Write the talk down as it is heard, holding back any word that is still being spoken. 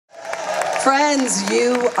Friends,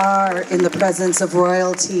 you are in the presence of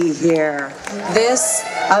royalty here. This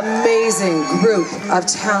amazing group of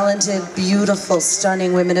talented, beautiful,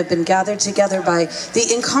 stunning women have been gathered together by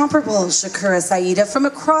the incomparable Shakura S'Aida from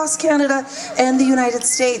across Canada and the United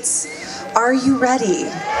States. Are you ready?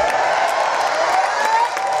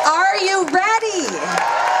 Are you ready?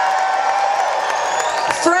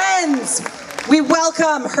 Friends, we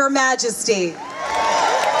welcome Her Majesty.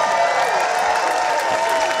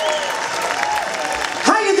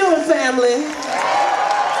 Family.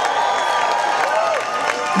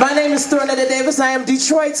 My name is Thornetta Davis. I am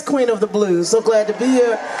Detroit's Queen of the Blues. So glad to be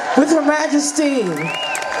here with Her Majesty.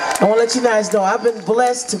 I want to let you guys know I've been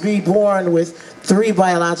blessed to be born with 3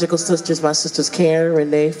 biological sisters. My sisters Karen,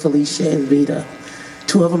 Renee, Felicia, and Vita.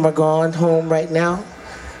 2 of them are gone home right now.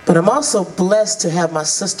 But I'm also blessed to have my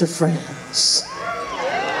sister friends.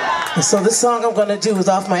 And so this song I'm going to do is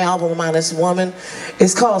off my album, Honest Woman.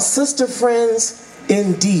 It's called Sister Friends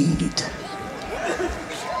Indeed.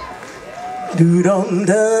 Do dum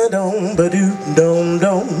da dum ba do dum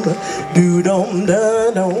dum, do dum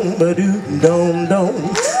da dum ba do dum dum,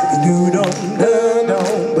 do dum da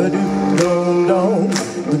dum ba do dum dum,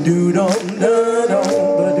 do dum da dum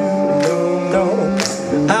ba do dum dum.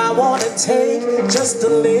 I wanna take just a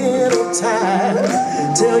little time,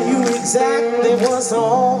 tell you exactly what's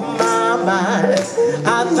on my mind.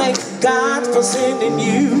 I thank God for sending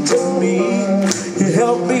you to me. You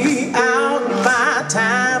helped me out in my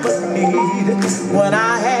time of need. When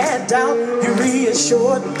I had doubt, you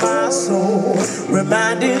reassured my soul,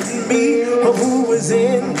 reminded me of who was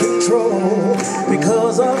in control.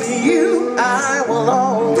 Because of you, I will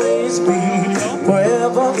always be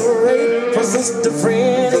forever grateful, sister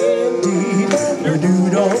friend indeed.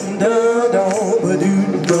 Ba-do-dum-da-dum,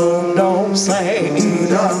 ba-do-dum-dum, sing.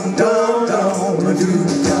 Do-dum-dum-dum,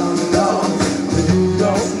 ba-do-dum-dum,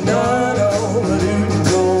 ba-do-dum-da-dum,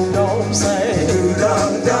 ba-do-dum-dum, sing.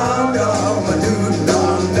 Do-dum-dum-dum,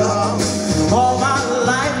 ba-do-dum-dum. All my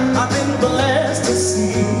life I've been blessed to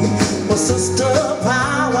see what Sister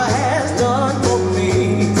Power has done for me.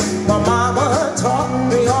 My mama taught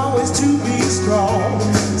me always to be strong.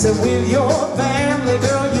 Said with your family,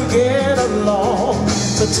 girl, you get along.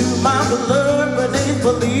 So to my beloved Renee,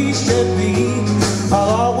 Felicia, and me, I'll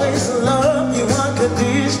always love you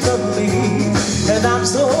unconditionally. And I'm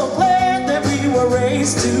so glad that we were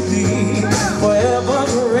raised to be forever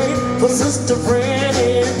grateful, sister friend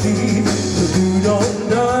indeed.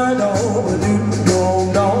 Ba-do-dum-da-dum,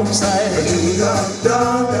 ba-do-dum-dum, say.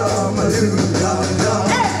 Ba-do-dum-dum-dum, ba-do-dum-dum.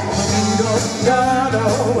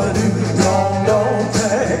 Ba-do-dum-dum-dum, ba-do-dum-dum,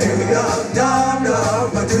 say. Ba-do-dum-dum-dum,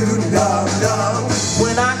 ba-do-dum-dum.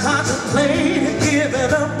 When I contemplated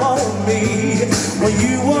giving up on me, well,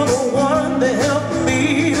 you were the one that helped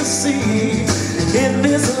me to see in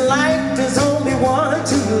this life there's only one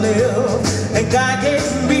to live, and God gave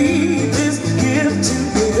me this gift to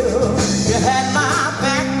give. You had my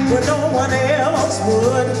back when no one else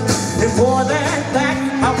would, and for that fact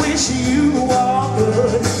I wish you all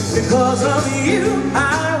good. Because of you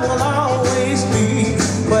I will always be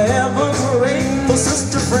forever grateful,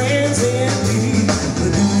 sister friends indeed.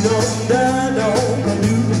 Ba-do-dum-da-dum,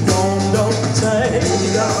 ba-do-dum-dum, say.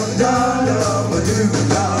 Ba-do-dum-da-dum,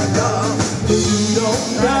 ba-do-dum-dum,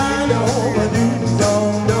 ba-do-dum-da-dum,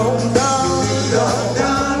 ba-do-dum-dum-dum,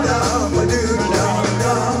 ba-do-dum-dum,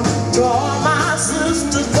 ba-do-dum-dum. To all my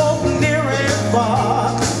sisters, both near and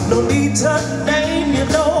far, no need to name, you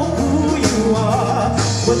know who you are.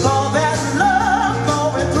 With all that love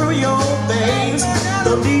flowing through your veins,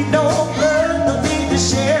 no need no blood, no need to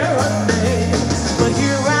share a name. But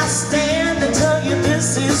here I stand and tell you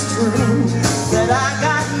this is true, that I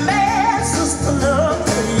got mad sister love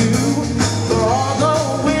for you. For all the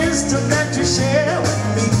wisdom that you share with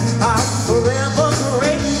me, I'm forever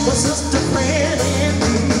grateful, sister friend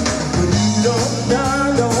indeed.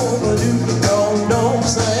 Ba-do-dum-dum-dum, ba-do-dum-dum,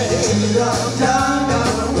 say.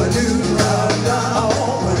 Ba-do-dum-dum-dum, ba-do-dum-dum,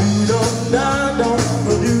 ba-do-dum-dum-dum,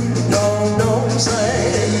 ba-do-dum-dum,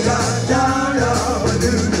 say. Ba-do-dum-dum,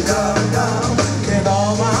 ba-do-dum-dum. Can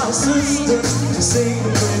all my sisters sing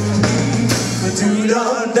with me?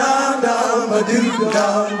 Ba-do-dum-dum-dum,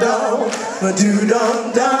 ba-do-dum-dum,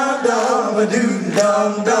 ba-do-dum-dum-dum,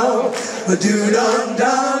 ba-do-dum-dum,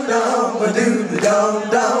 ba-do-dum-dum-dum,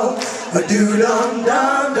 ba-do-dum-dum,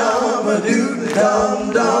 ba-do-dum-dum-dum,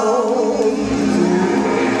 ba-do-dum-dum.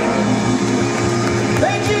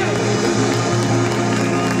 Thank you.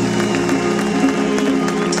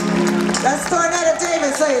 That's Thornetta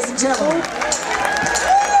Davis, ladies and gentlemen.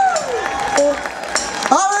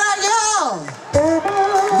 All right, y'all.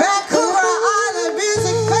 Vancouver Island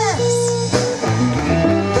MusicFest.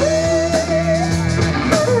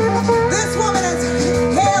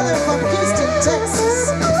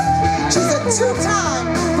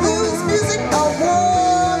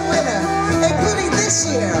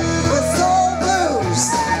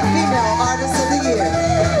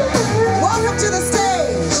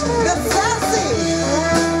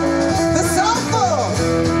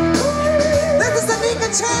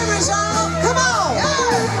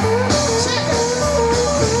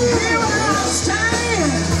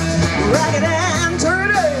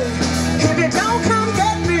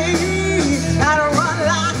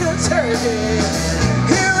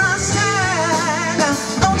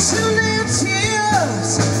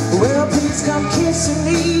 kissing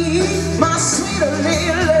me, my sweet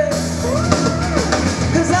lily.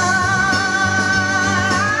 'Cause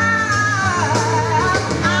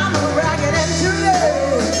I'm ragged and dirty,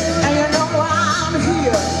 and you know I'm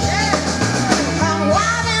here. I'm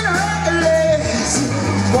wild and reckless,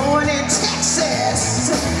 born in Texas,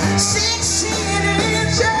 16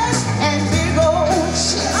 inches and big old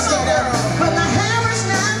chest. But my hair is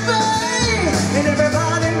not big, and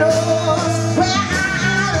everybody knows where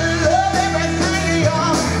I love everything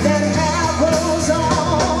y'all that hair grows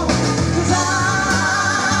on. 'Cause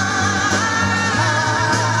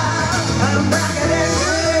I'm ragged and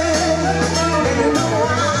dirty, and you know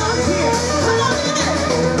I'm here. Come on in.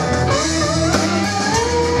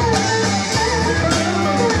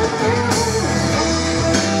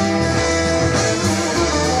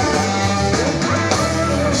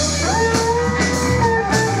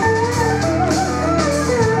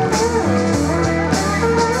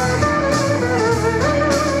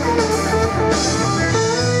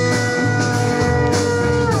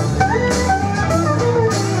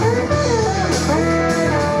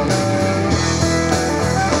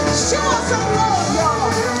 Show us some love, y'all.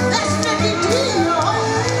 That's Mickey D, y'all.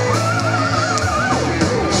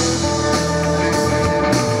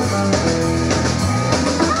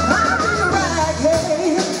 I've been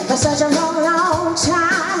ragged for such a long, long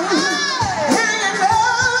time. And you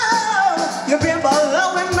know, you've been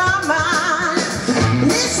blowing my mind.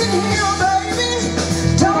 Listen here, baby,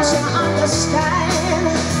 don't you understand?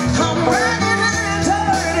 I'm ragged and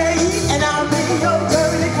dirty, and I'll be your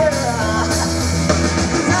dirty girl.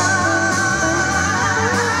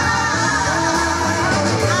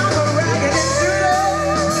 I'm ragged and dirty,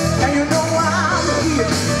 and you know I'm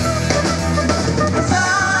here. 'Cause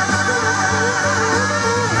I'm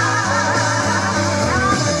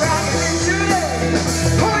ragged and dirty.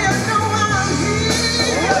 Oh, you know I'm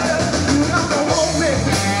here. You don't want me.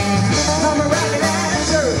 I'm ragged and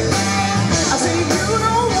dirty. I say you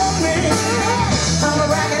don't want me. I'm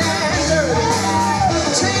ragged and dirty.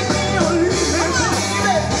 Take me or leave me,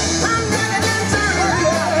 baby. I'm ragged and dirty.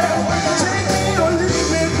 Take me or leave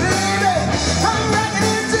me, baby. I'm ragged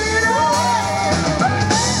and dirty.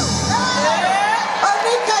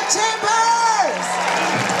 Anika Chambers.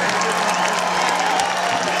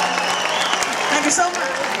 Thank you so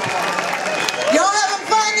much. Y'all having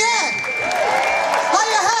fun yet? Are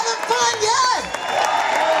you having fun yet?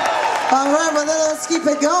 All right, well, let's keep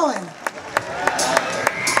it going.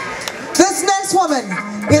 This next woman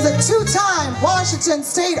is a two-time Washington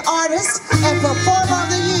State Artist and Performer of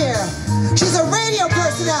the Year. She's a radio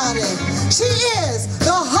personality. She is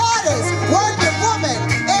the hardest working woman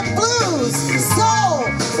in blues, soul,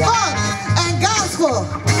 funk, and gospel.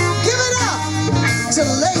 Give it up to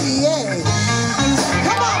Lady A.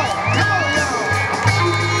 Come on, come on, y'all.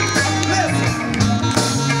 Listen.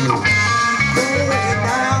 Going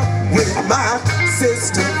out with my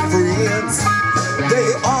sister friends. They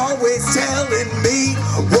always telling me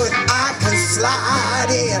what I can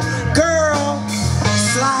slide in. Girl,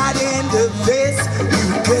 slide into this, you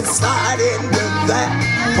can slide into that.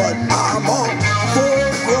 But I'm a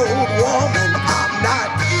full-grown woman, I'm not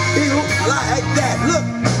built like that. Look,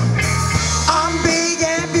 I'm big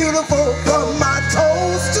and beautiful from my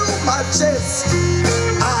toes to my chest.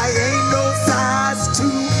 I ain't no size 2,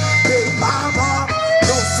 big mama,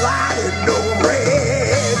 no slide in no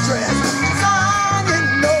red dress. Slide in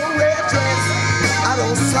no red dress. I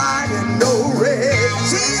don't slide in no red.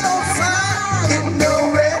 She don't slide in no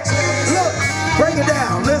red dress. Look, break it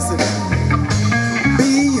down, listen.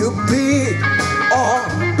 Be you big or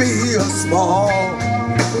be you small,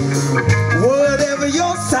 whatever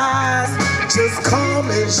your size, just come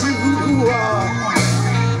as you are.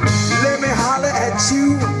 Let me holler at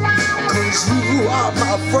you, 'cause you are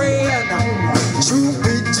my friend. Truth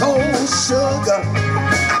be told, sugar,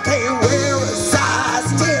 I can't wear a size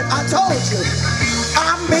 10. I told you,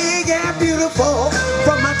 I'm big and beautiful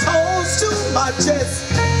from my toes to my chest.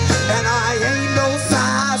 And I ain't no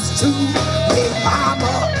size 2, big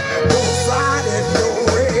mama, don't slide in no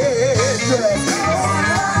red dress.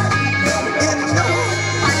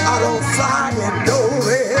 I don't slide in no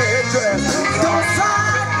red dress. Don't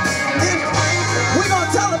slide in. We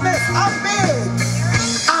gonna tell them this. I'm big.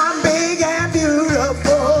 I'm big and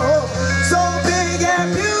beautiful. So big and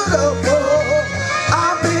beautiful.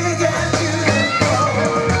 I'm big and beautiful.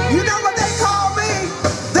 You know what they call me?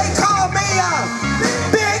 They call me a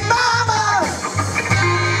Big Mama.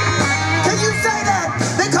 Can you say that?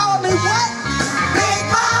 They call me what? Big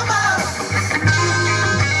Mama.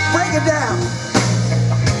 Break it down.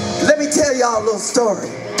 Let me tell y'all a little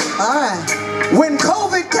story. All right. When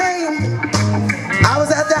COVID came, I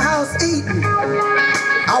was at the house eating.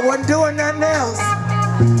 doing nothing else.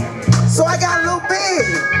 So I got a little big.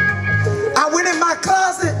 I went in my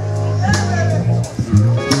closet.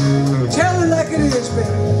 Tell it like it is, baby.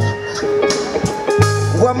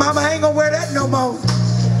 Well, mama, I ain't gonna wear that no more.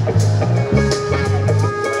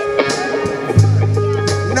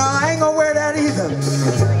 No, I ain't gonna wear that either.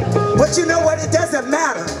 But you know what? It doesn't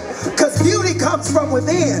matter. Because beauty comes from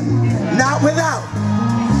within, not without.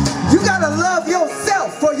 You gotta love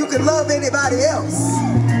yourself before you can love anybody else.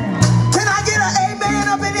 Can I get an amen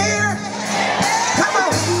up in here? Come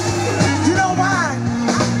on. You know why?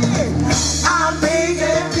 I'm big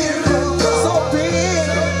and beautiful. So big.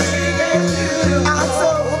 I'm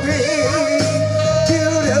so big.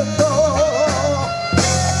 Beautiful.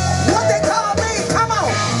 What they call me? Come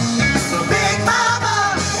on. Big Mama.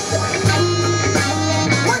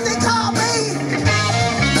 What they call me?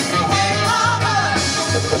 Big Mama.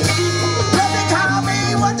 What they call me?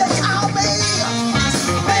 What they call me?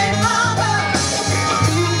 Big Mama.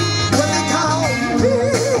 What they call me?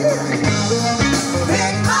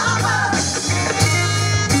 Big Mama.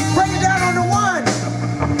 Break it down on the one.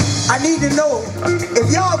 I need to know if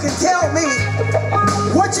y'all can tell me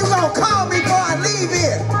what you gonna call me before I leave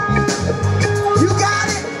here. You got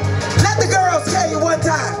it? Let the girls tell you one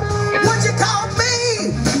time. What you call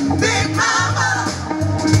me? Big Mama.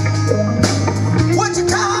 What you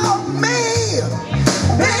call me?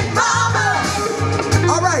 Big Mama.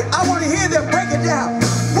 All right, I want to hear them break it down.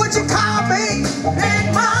 What you call me?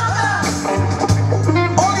 Big Mama.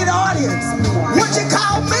 Only the audience. What you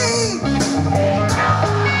call me?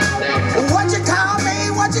 What you call me?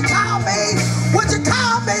 What you call me? What you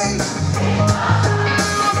call me?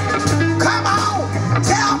 Come on,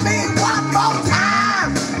 tell me one more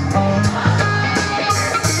time.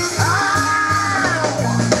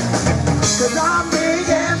 Cause I'm big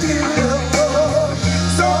and beautiful.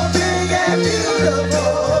 So big and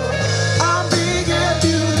beautiful. I'm big and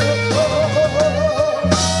beautiful.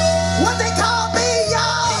 What they call me,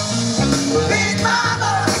 y'all? Big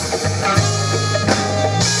Mama.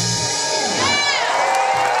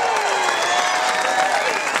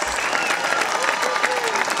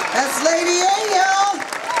 That's Lady A, y'all.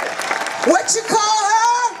 What you call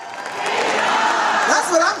her? That's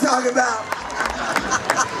what I'm talking about.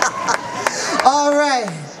 All right.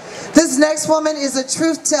 This next woman is a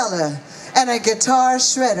truth teller and a guitar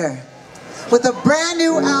shredder with a brand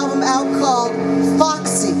new album out called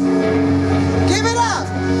Foxy. Give it up.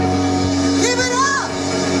 Give it up.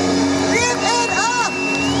 Give it up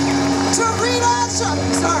to Rita.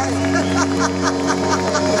 Sorry.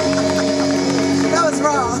 That was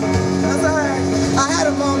wrong. That's all right. I had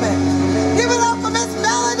a moment. Give it up for Miss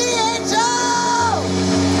Melody Angel.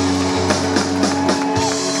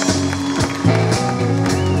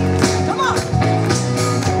 Come on.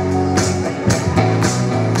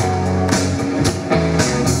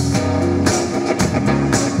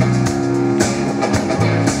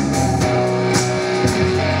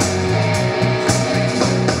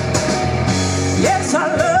 Yes, I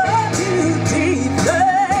love you deeply.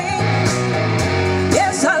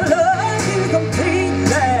 Yes, I love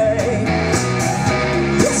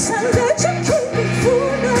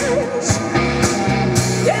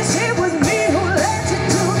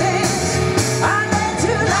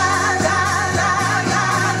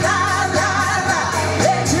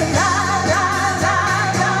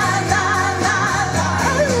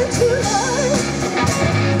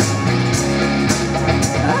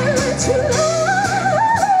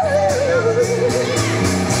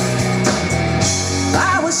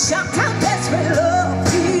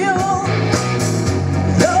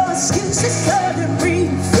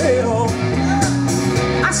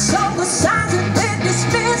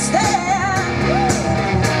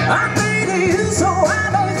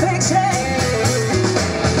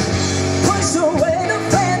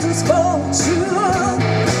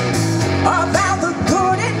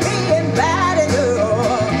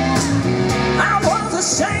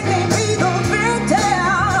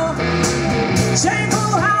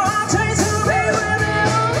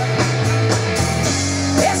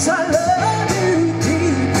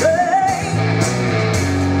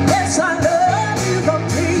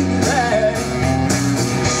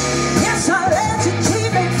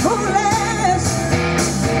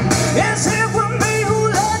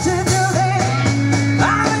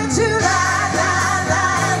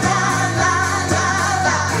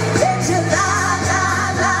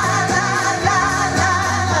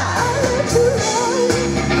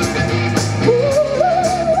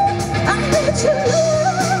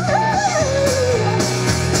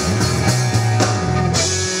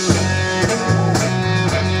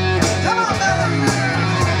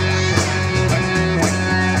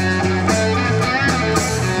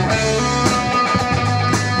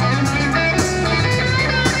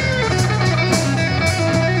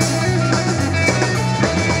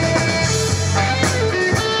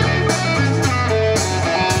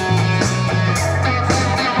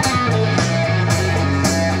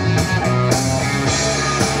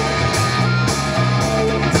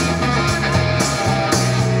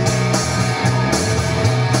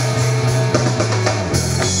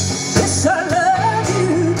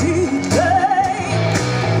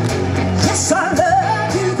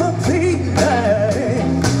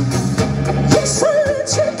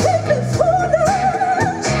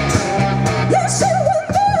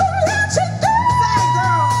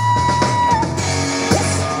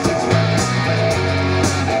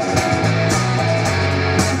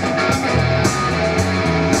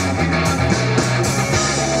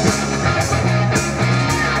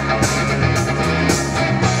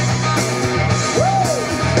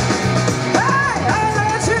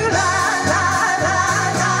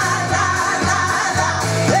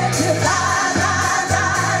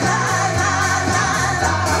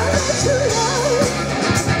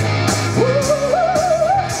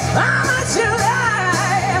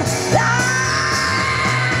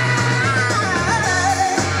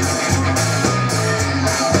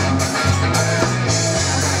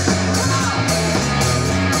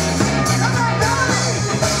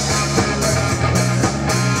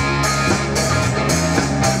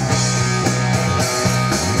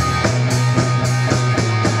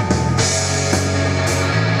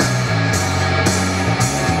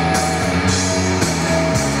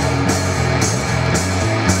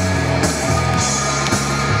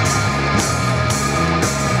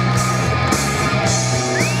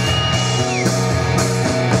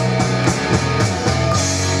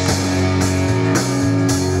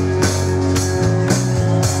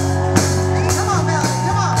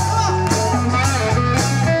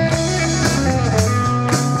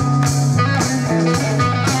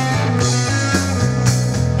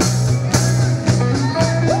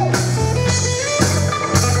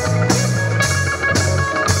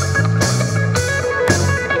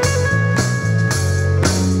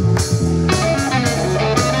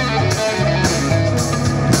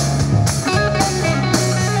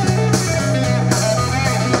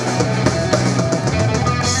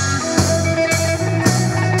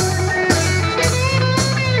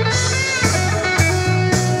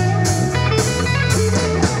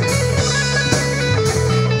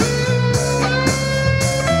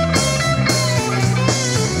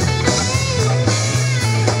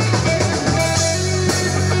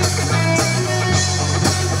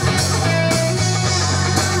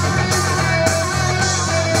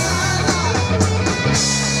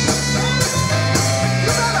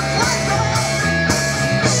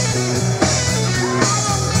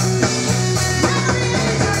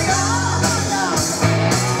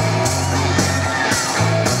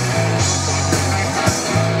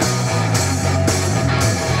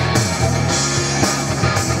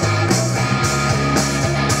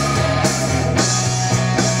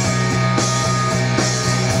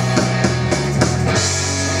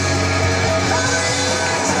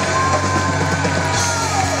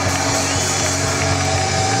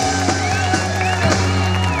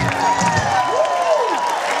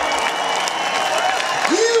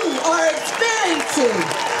Majesty,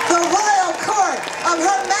 the royal court of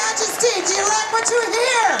Her Majesty. Do you like what you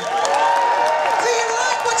hear? Do you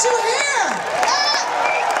like what you hear?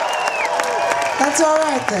 That's all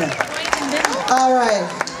right then. All right.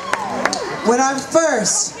 When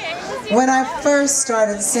I first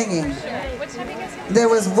started singing, there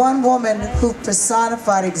was one woman who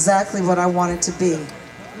personified exactly what I wanted to be.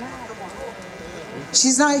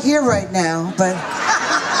 She's not here right now, but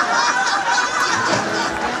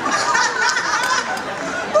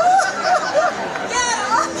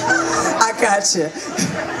I got you.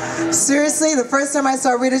 Seriously, the first time I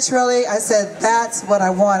saw Rita Torelli, I said, that's what I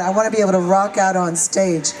want. I want to be able to rock out on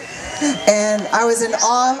stage. And I was in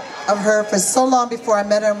awe of her for so long before I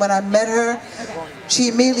met her, and when I met her, she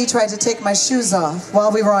immediately tried to take my shoes off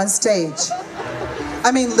while we were on stage.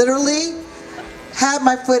 I mean, literally, had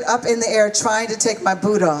my foot up in the air trying to take my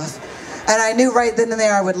boot off. And I knew right then and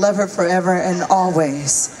there I would love her forever and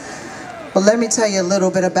always. Well, let me tell you a little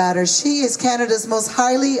bit about her. She is Canada's most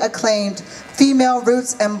highly acclaimed female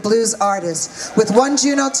roots and blues artist, with 1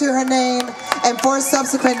 Juno to her name and 4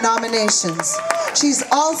 subsequent nominations. She's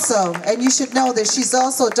also, and you should know this, she's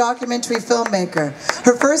also a documentary filmmaker.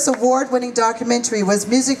 Her first award-winning documentary was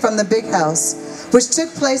Music from the Big House, which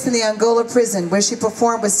took place in the Angola prison, where she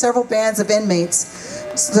performed with several bands of inmates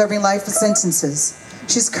serving life sentences.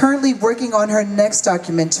 She's currently working on her next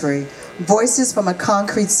documentary, Voices from a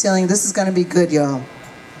Concrete Ceiling. This is going to be good, y'all.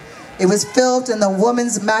 It was filmed in the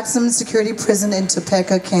women's maximum security prison in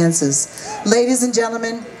Topeka, Kansas. Ladies and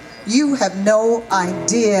gentlemen, you have no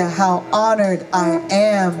idea how honored I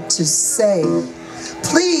am to say,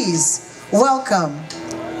 please welcome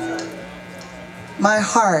my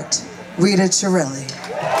heart, Rita Torelli.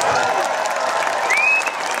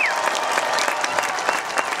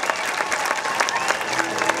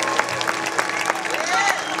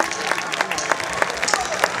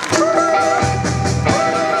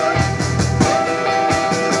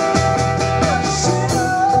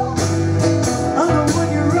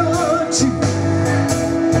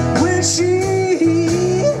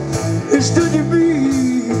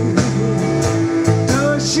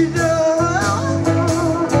 Does she know I'm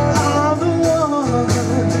the one?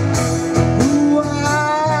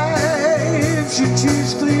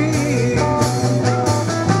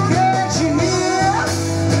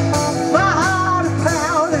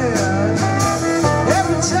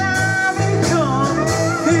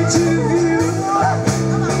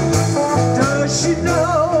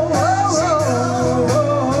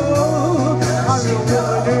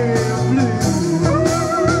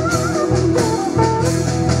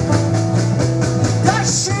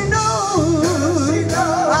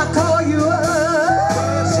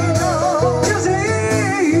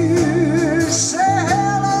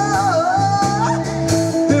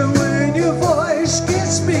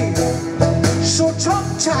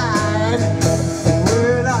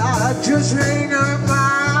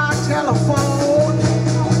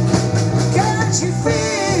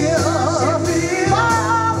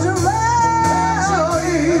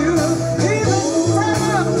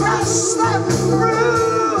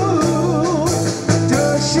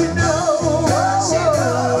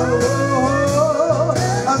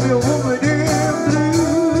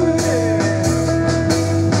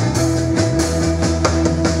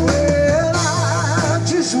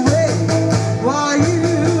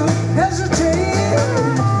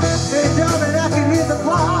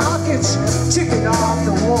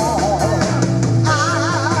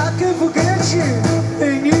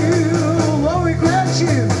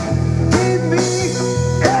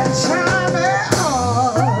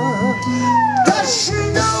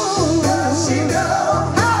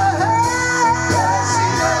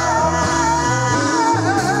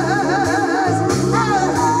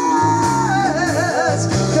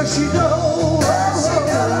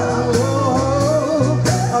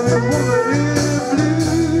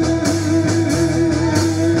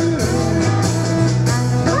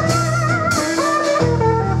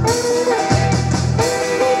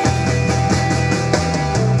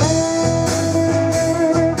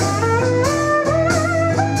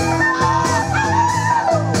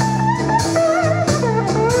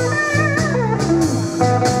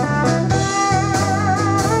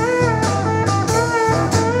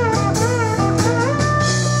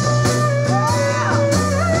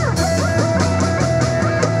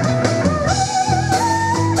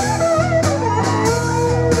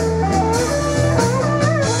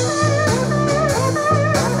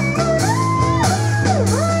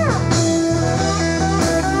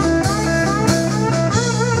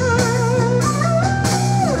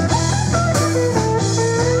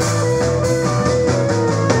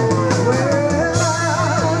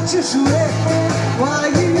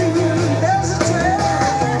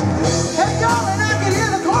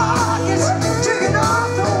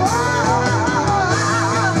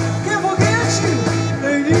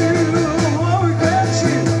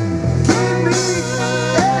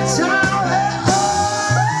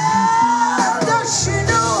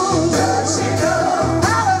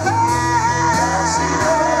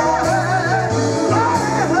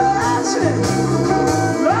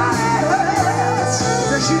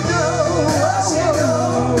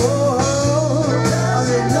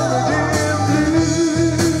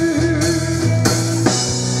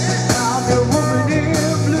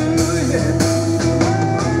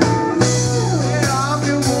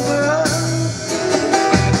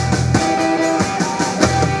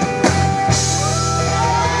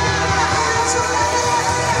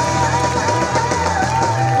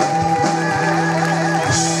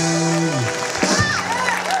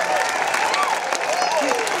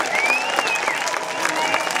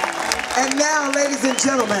 And now, ladies and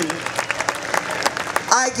gentlemen,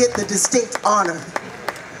 I get the distinct honor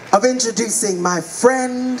of introducing my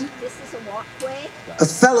friend, a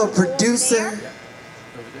fellow producer.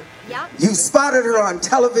 You spotted her on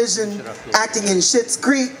television acting in Schitt's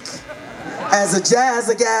Creek as a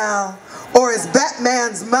jazz gal or as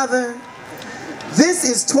Batman's mother. This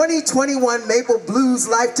is 2021 Maple Blues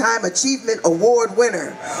Lifetime Achievement Award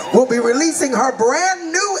winner. Will be releasing her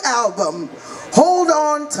brand new album, Hold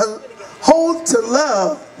to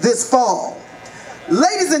Love, this fall.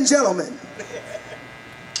 Ladies and gentlemen,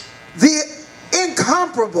 the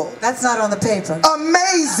incomparable. That's not on the paper.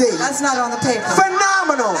 Amazing. That's not on the paper.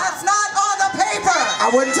 Phenomenal. That's not on the paper.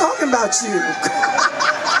 I wasn't talking about you.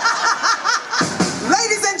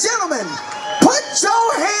 Ladies and gentlemen, put your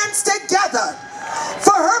hands together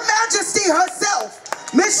for Her Majesty herself,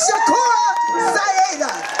 Miss Shakura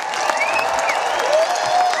S'Aida.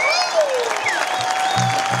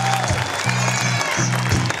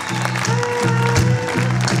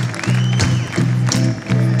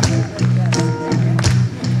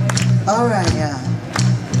 All right, yeah.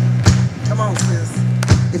 Come on, sis.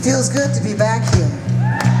 It feels good to be back here.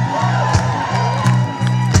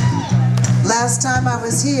 Last time I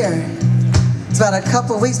was here, it's about a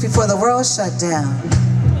couple weeks before the world shut down.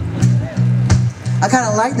 I kind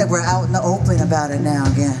of like that we're out in the open about it now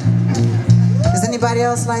again. Is anybody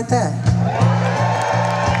else like that?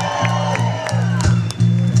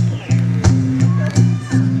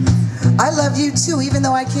 I love you too, even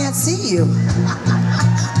though I can't see you.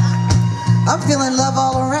 I'm feeling love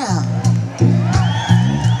all around.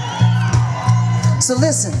 So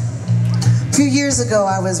listen, a few years ago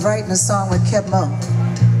I was writing a song with Keb Mo,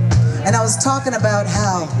 and I was talking about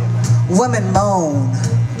how women moan.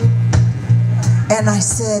 And I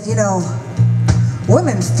said, you know,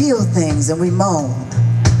 women feel things and we moan.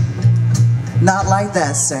 Not like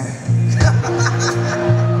that, sir.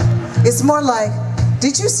 It's more like,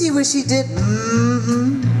 did you see what she did?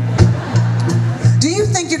 Mm-hmm. Do you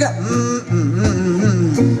think you got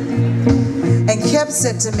And Keb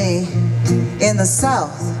said to me, in the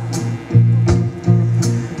South,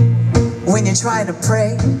 when you're trying to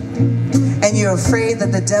pray and you're afraid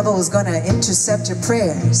that the devil is going to intercept your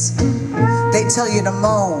prayers, they tell you to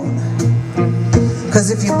moan.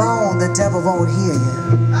 Because if you moan, the devil won't hear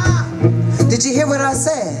you. Did you hear what I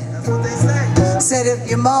said? That's what they say. Said if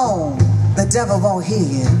you moan, the devil won't hear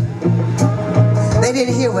you. They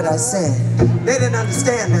didn't hear what I said. They didn't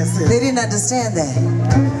understand that, sis. They didn't understand that.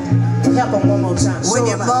 Help them one more time. When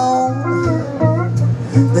you moan,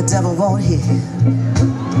 the devil won't hear you.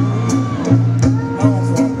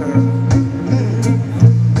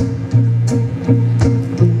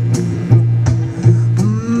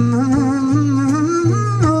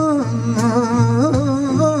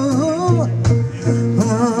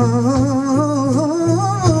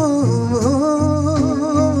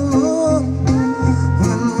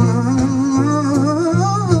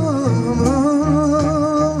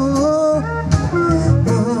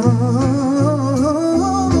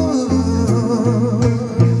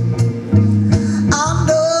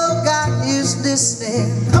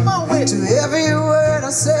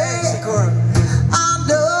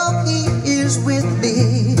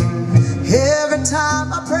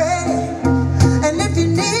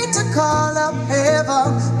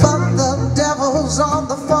 On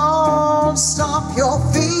the phone, stomp your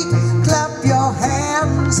feet, clap your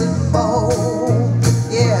hands and moan.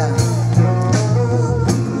 Yeah.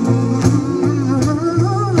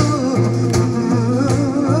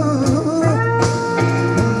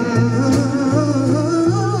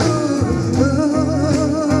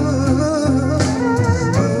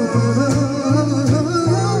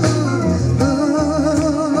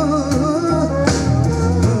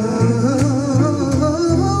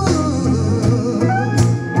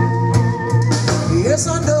 Yes,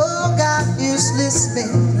 I know God is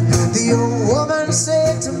listening. The old woman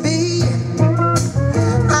said to me,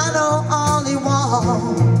 I know all he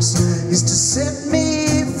wants is to set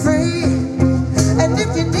me free. And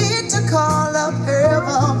if you need to call up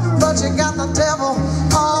heaven, but you got the devil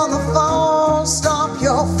on the phone, stomp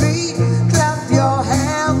your feet, clap your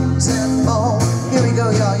hands and moan. Here we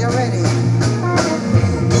go, y'all. Y'all ready?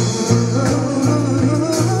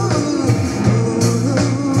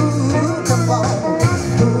 Come on.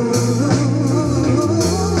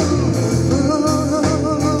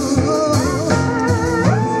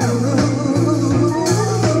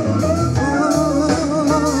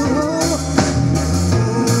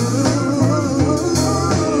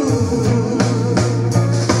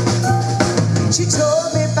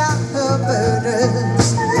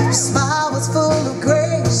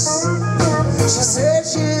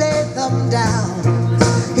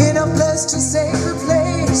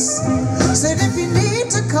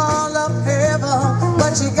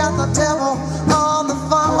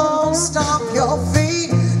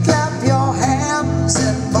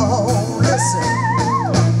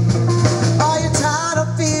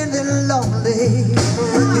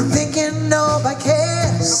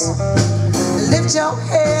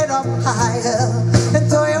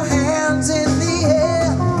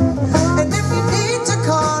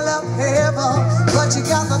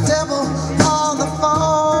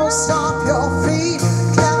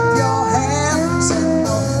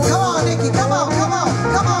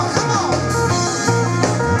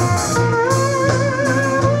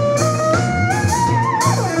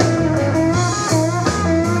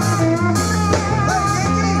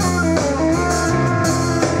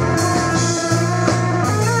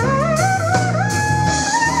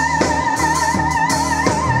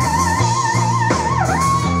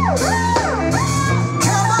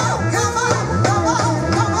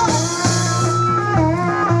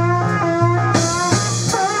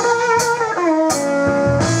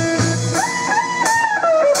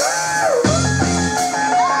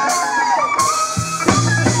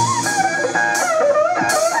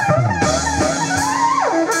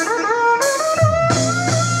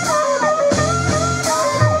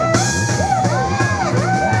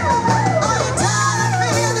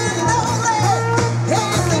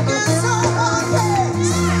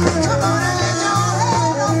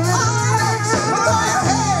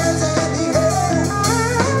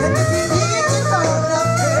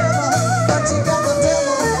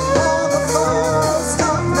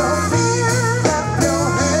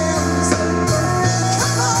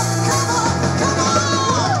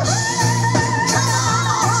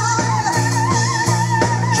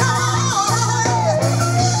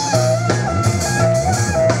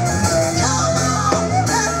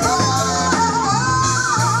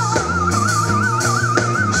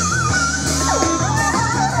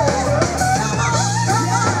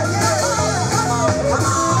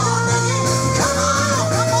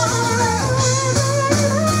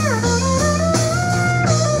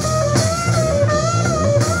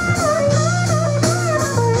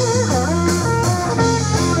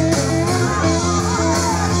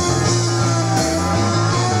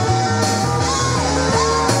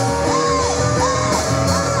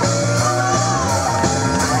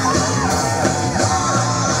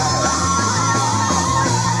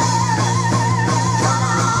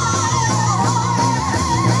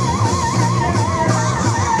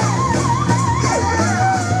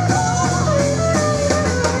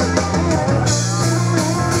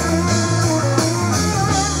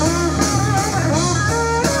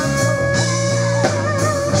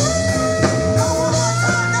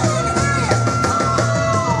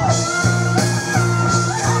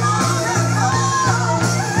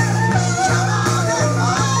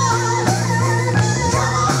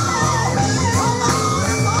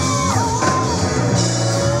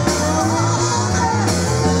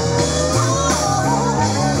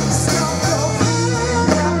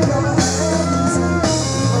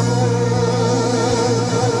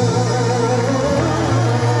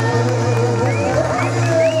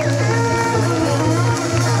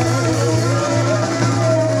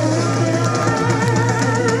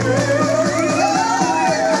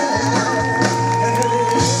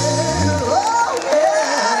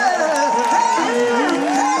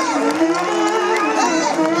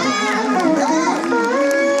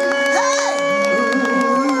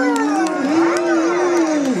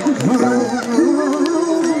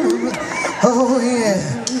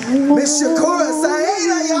 Shakura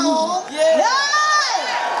S'Aida, y'all. Yeah.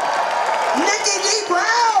 Nikki D.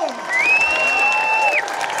 Brown.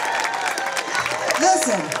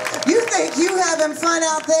 Listen, you think you having fun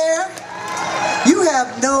out there? You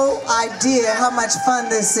have no idea how much fun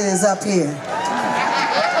this is up here.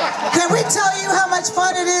 Can we tell you how much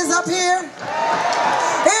fun it is up here?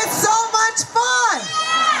 It's so much fun.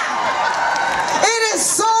 It is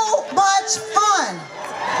so much fun.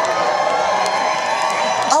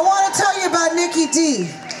 I want to tell you about Nikki D.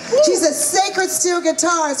 She's a sacred steel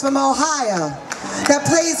guitarist from Ohio that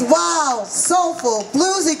plays wild, soulful,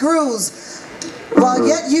 bluesy grooves while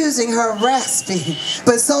yet using her raspy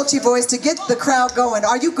but sultry voice to get the crowd going.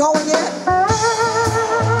 Are you going yet?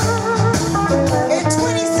 In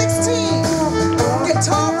 2016,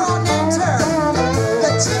 Guitar World named her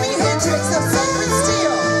the Jimi Hendrix of sacred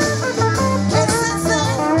steel. And since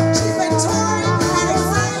then, she's been touring and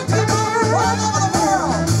exciting people all over the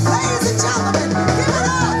world. Ladies and gentlemen, give it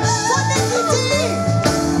up for Nikki D.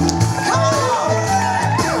 Come on!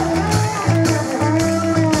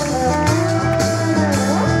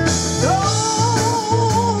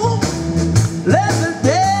 Let the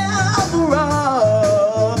devil run.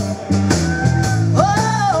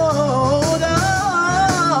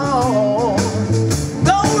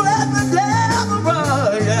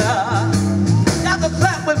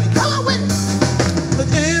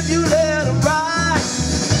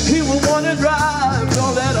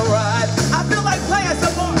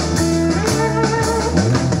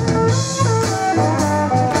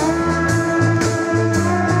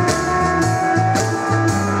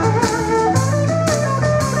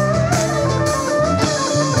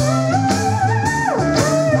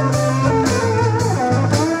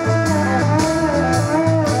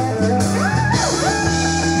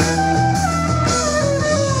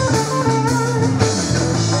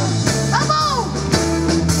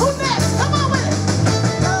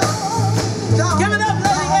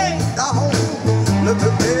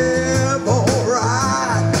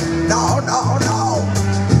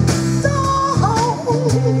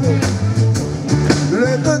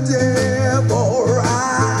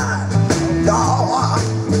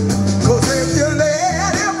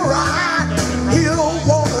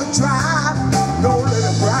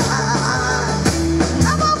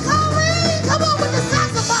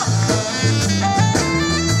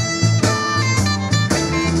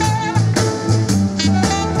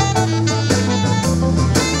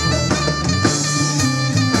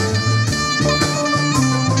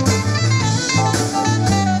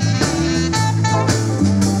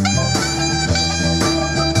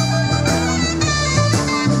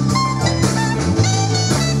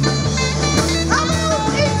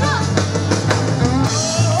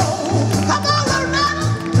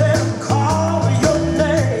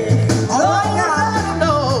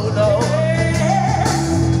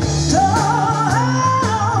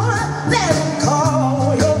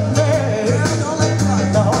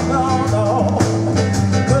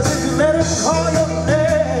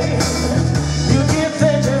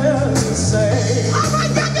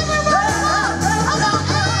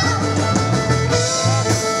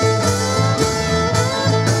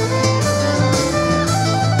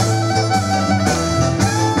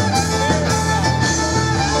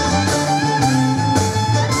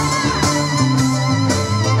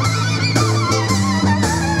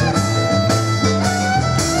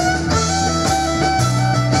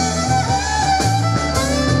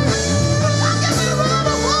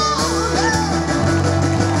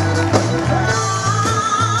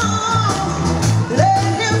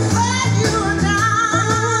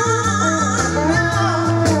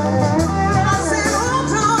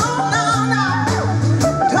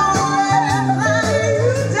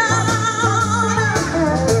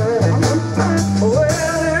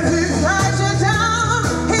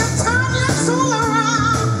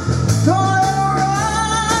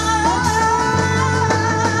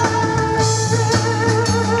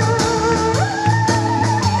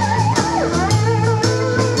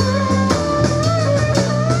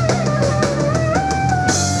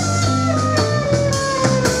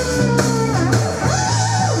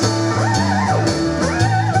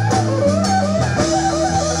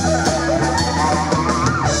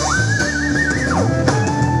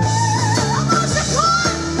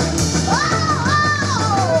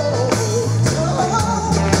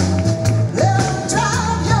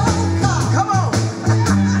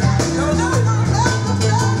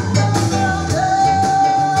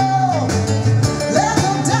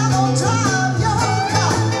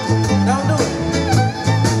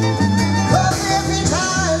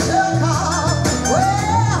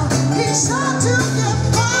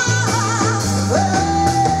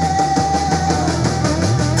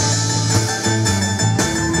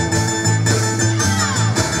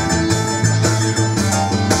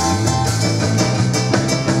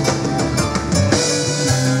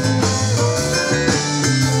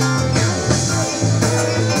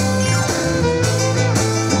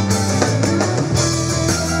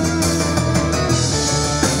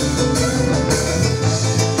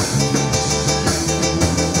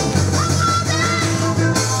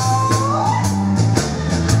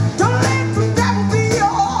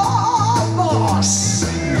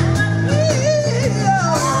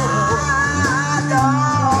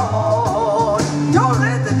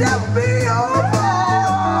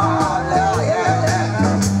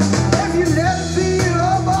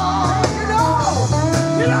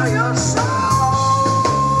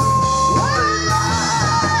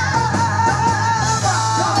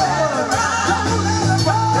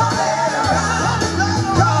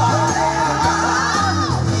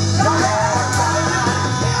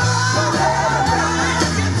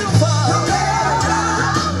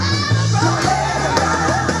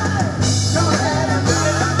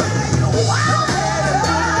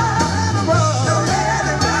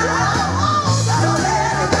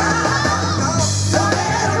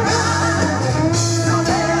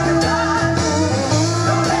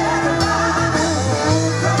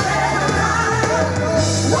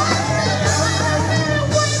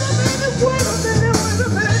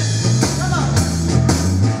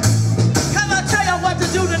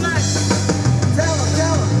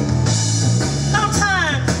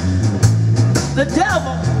 the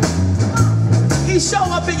devil, he show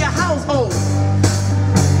up in your household.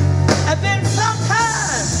 And then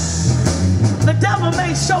sometimes the devil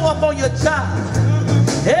may show up on your job.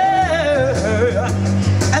 Yeah.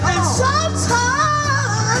 And then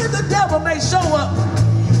sometimes the devil may show up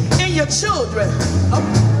in your children.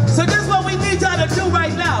 So this is what we need y'all to do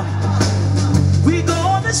right now. We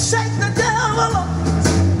gonna shake the devil up.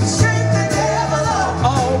 Shake the devil up.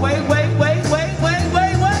 Oh, wait.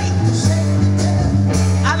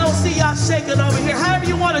 I don't see y'all shaking over here. However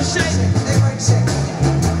you want to shake.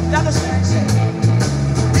 Y'all can shake.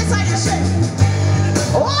 This how you shake.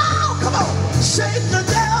 Oh, come on. Shake the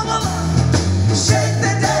devil up. Shake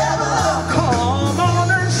the devil up. Come on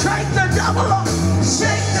and shake the devil up.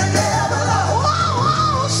 Shake the devil up.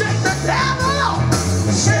 Oh, shake the devil up.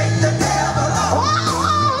 Shake the devil up.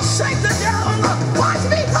 Oh, shake the devil up. Watch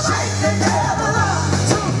me, come on. Shake the devil up.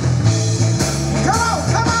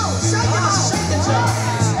 Come on. Shake it up. Shake it up.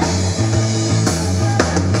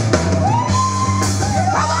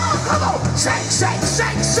 Come on. Shake.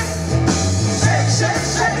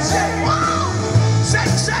 Wow.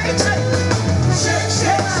 Shake.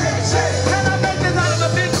 Can I make this out of a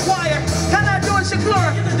big choir? Can I do it,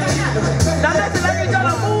 Shakura? Now listen, I need y'all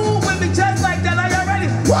to move with me just like that. Are y'all ready?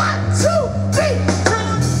 1, 2, 3.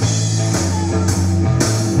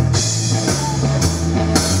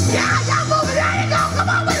 Yeah, y'all moving. There you go. Come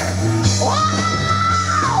on with it.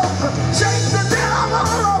 Wow! Shake the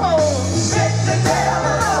devil. Shake the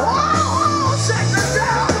devil. Wow! Shake the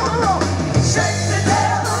devil. Shake the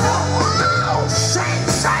devil. Wow! Shake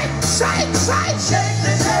the devil. Shake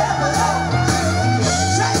the devil. Shake the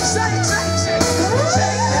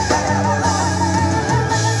devil.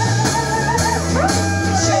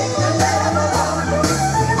 Shake the devil. Shake the devil.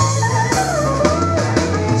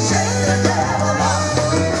 Shake the devil. Shake the devil.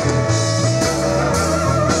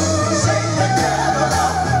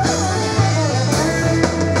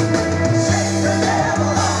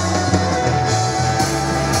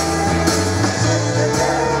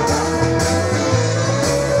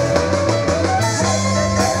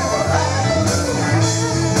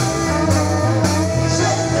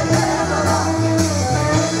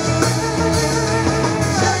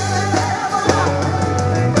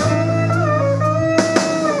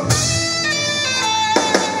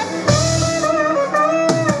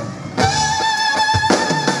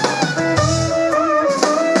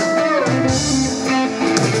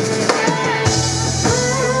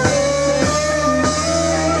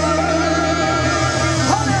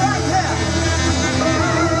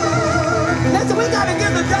 Listen, we gotta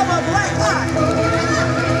give the devil a black eye.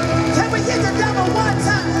 Can we hit the devil 1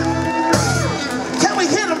 time? Can we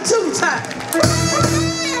hit him 2 times?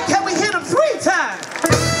 Can we hit him 3 times?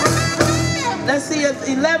 Let's see, it's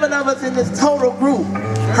 11 of us in this total group.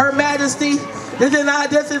 Her Majesty, this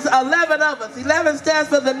is 11 of us. 11 stands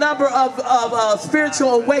for the number of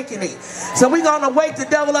spiritual awakening. So we're gonna wake the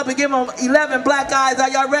devil up and give him 11 black eyes. Are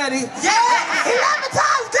y'all ready? Yeah! 11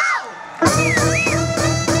 times, go!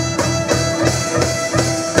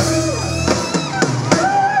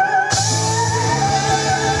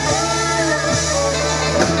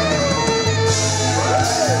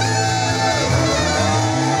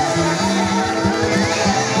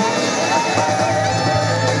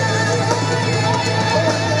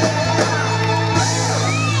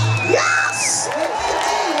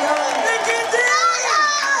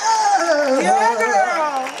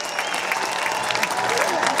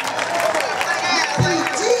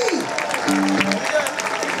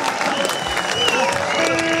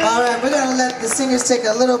 The singers take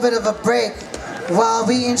a little bit of a break while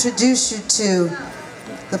we introduce you to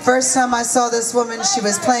the first time I saw this woman. She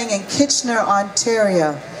was playing in Kitchener,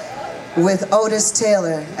 Ontario with Otis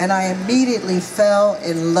Taylor, and I immediately fell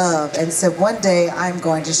in love and said one day I'm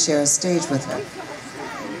going to share a stage with her.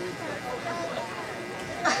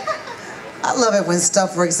 I love it when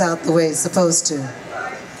stuff works out the way it's supposed to.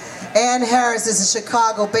 Ann Harris is a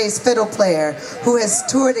Chicago-based fiddle player who has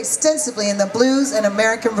toured extensively in the blues and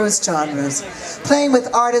American roots genres, playing with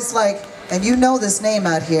artists like, and you know this name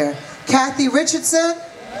out here, Kathy Richardson,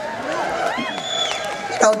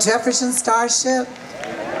 you know, Jefferson Starship.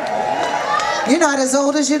 You're not as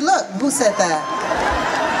old as you look. Who said that?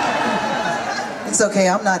 It's okay,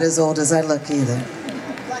 I'm not as old as I look either.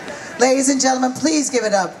 Ladies and gentlemen, please give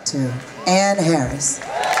it up to Ann Harris.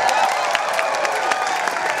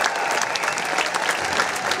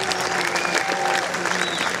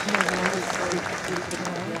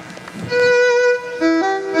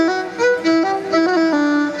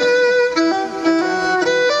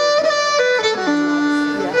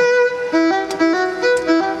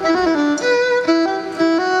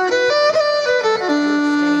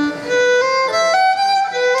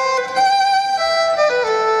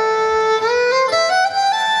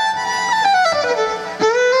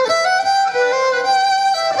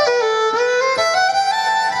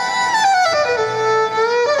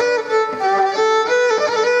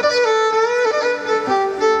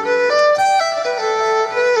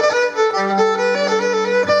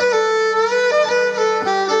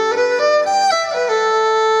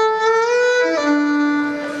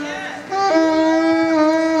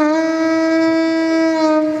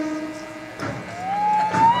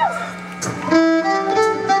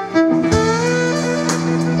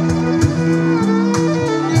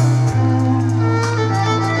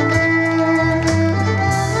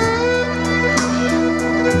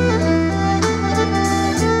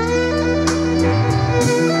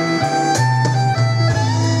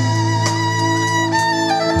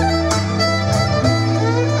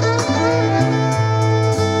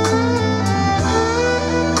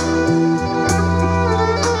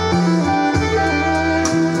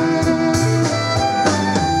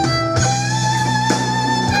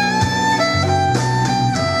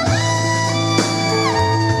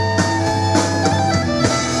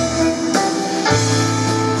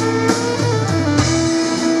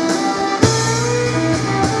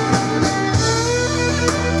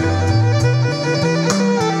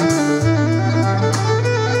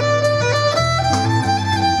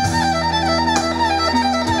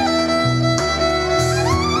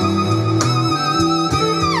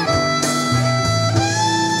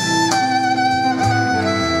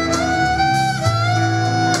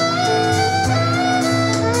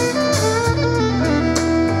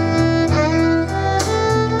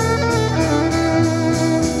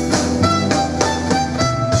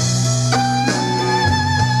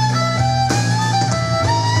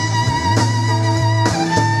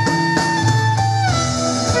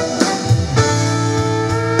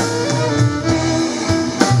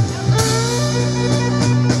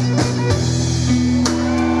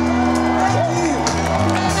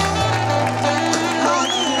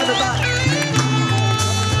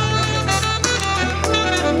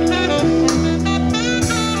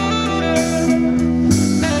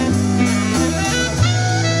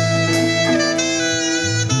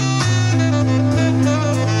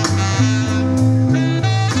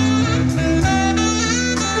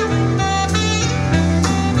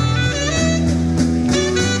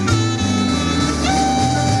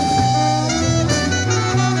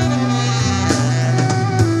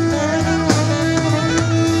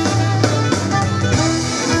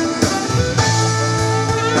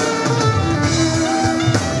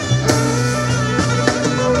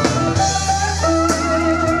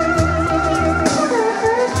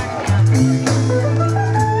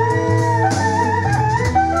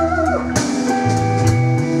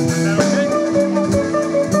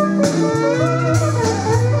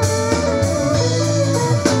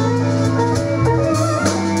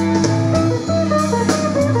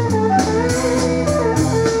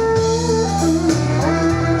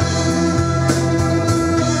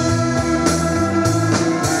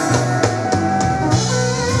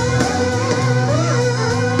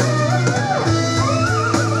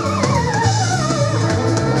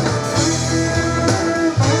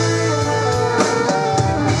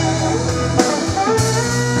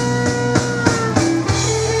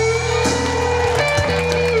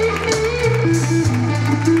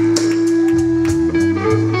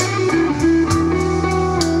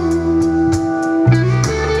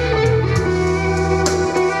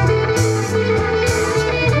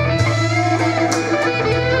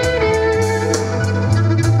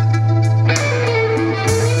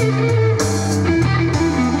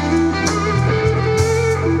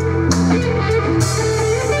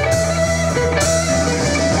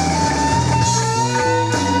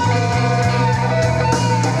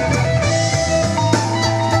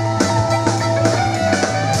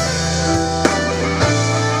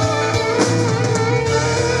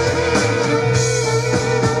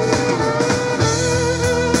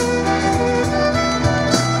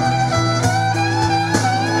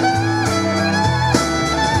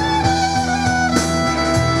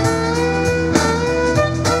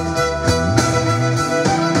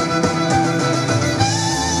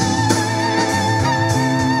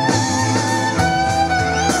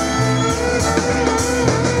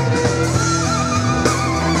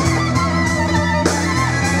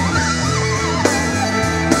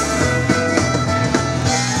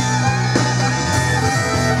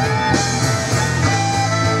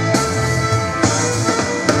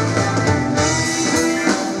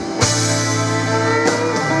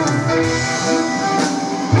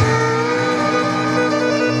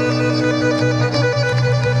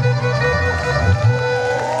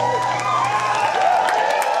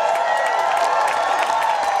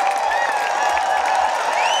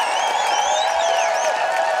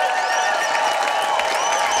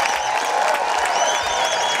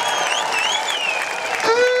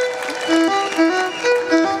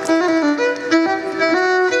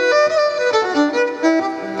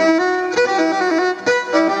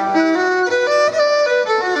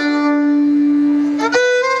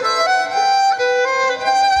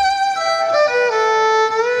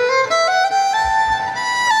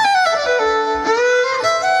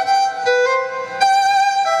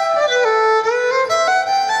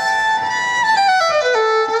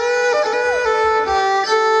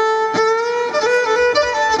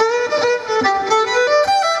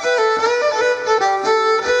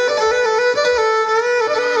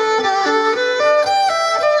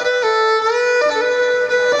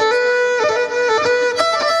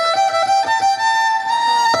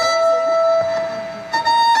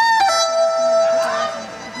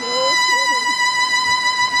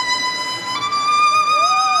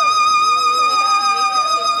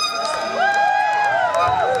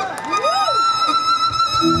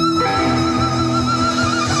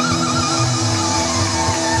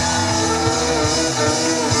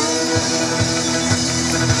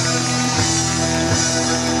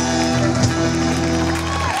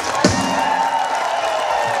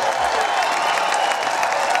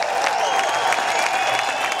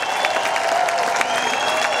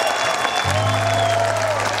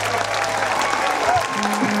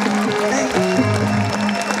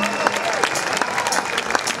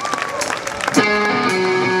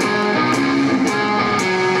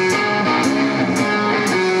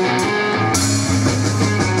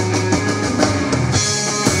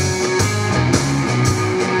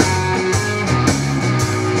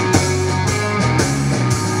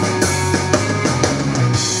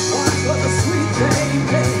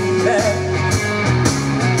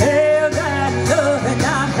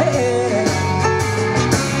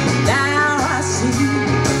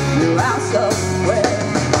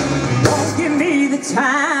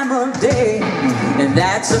 time of day, and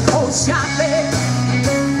that's a coat shopping.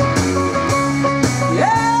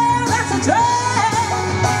 Yeah, that's a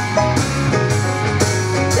drag.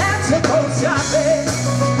 That's a coat shopping.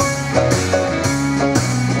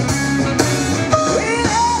 We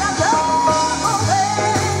let our love away.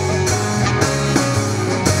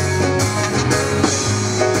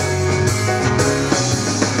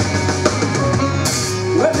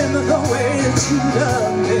 Remember the way that you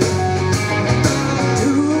love me.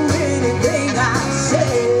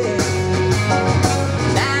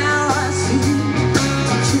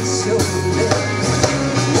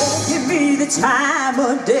 Time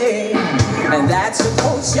of day, and that's a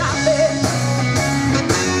coat shopping.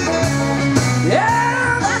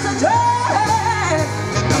 Yeah, that's a drag.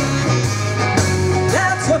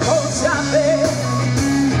 That's a coat shopping.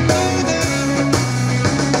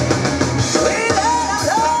 We let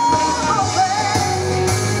our love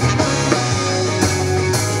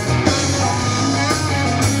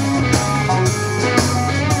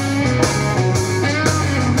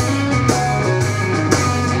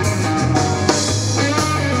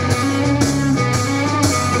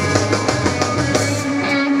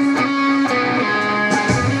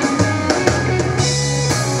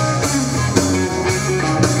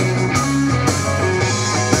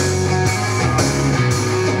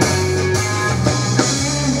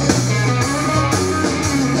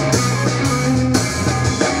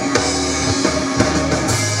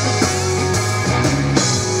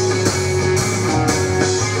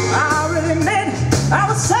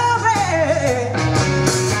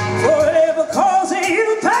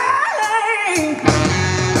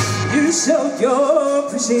your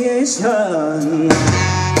appreciation.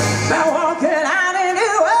 Now walking out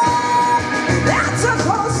anywhere, that's a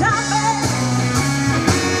coat shopping.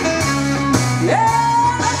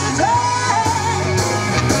 Yeah, that's a drag.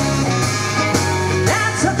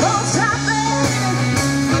 That's a coat shopping.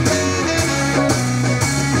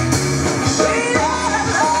 We let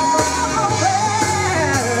our love away.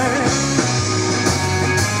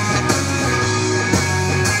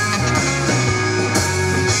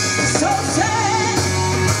 So sad.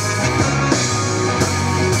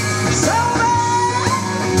 So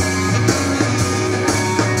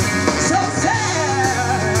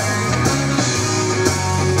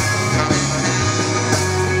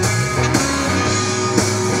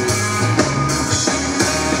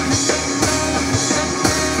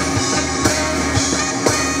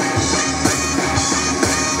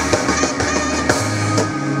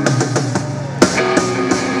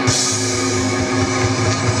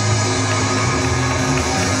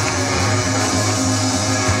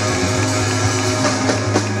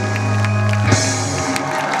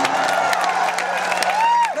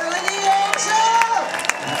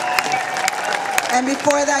And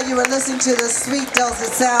before that, you were listening to the sweet, dulcet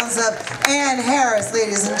sounds of Ann Harris,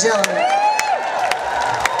 ladies and gentlemen.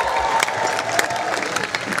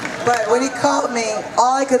 But when he called me,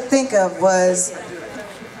 all I could think of was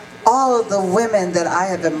all of the women that I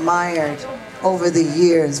have admired over the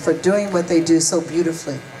years for doing what they do so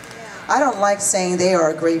beautifully. I don't like saying they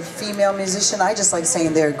are a great female musician. I just like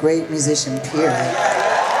saying they're a great musician, period.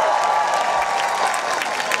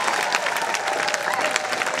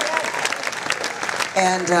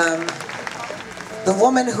 And the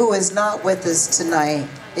woman who is not with us tonight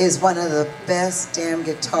is one of the best damn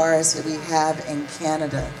guitarists that we have in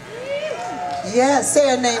Canada. Yes, say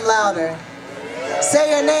her name louder. Say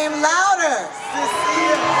her name louder.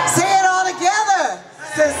 Cecile. Say it all together.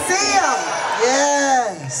 Cecile.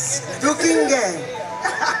 Yes. Dukinge.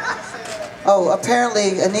 Oh,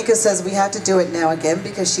 apparently Anika says we have to do it now again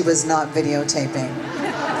because she was not videotaping.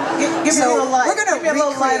 Give me a little light. We're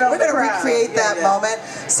gonna recreate that moment.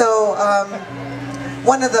 So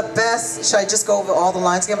one of the best, should I just go over all the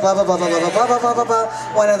lines again? Blah, blah, blah, blah, blah, blah, blah, blah, blah, blah.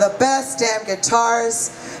 One of the best damn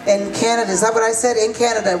guitars in Canada. Is that what I said? In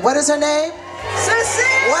Canada. What is her name?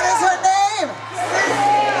 Cecile. What is her name?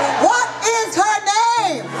 Cecile. What is her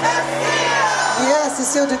name? Cecile. Yes,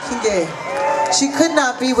 Cecile Dukinge. She could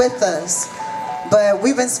not be with us, but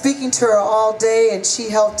we've been speaking to her all day, and she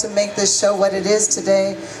helped to make this show what it is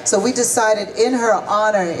today. So we decided in her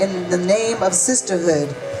honor, in the name of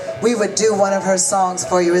sisterhood, we would do one of her songs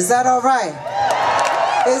for you. Is that all right?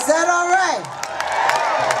 Is that all right?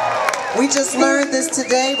 We just learned this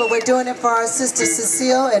today, but we're doing it for our sister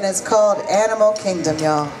Cecile, and it's called Animal Kingdom,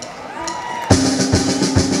 y'all.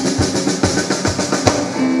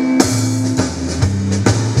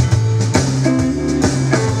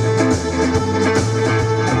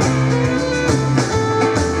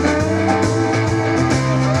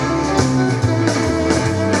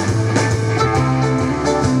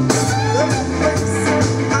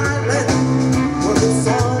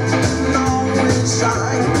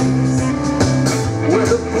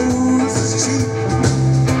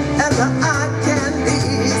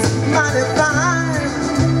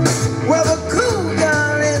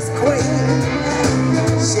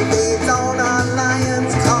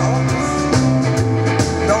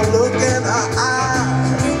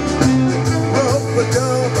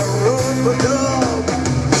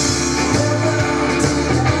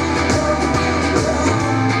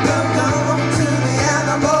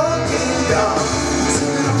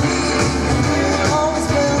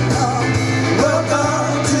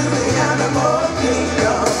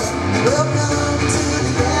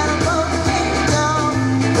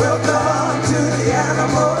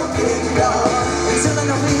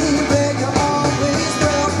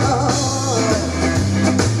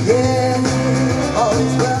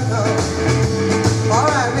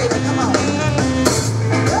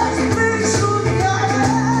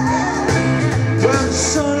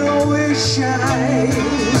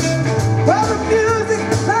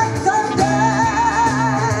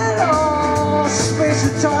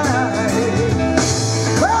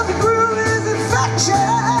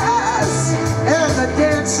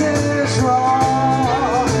 is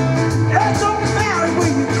wrong. It don't matter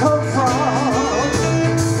where you come from.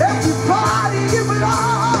 Everybody you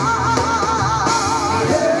belong.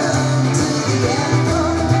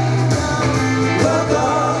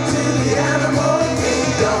 Welcome to the animal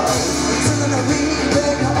kingdom. To the we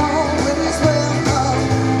beg always welcome.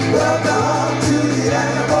 Welcome to the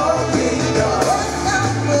animal kingdom.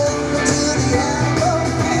 Welcome to the animal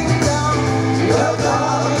kingdom.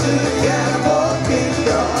 Welcome to the animal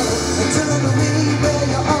kingdom. To the we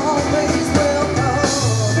beg always welcome.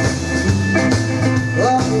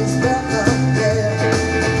 Always welcome,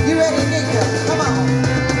 yeah. You ready, Nika? Come on.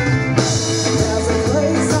 There's a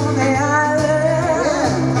place on the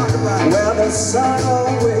island where the sun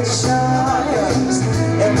always shines.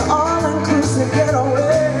 An all-inclusive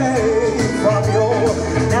getaway from your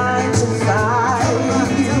 9 to 5.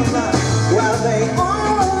 Well, they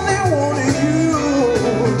only wanted you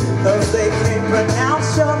 'cause they can't pronounce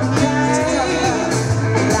your name.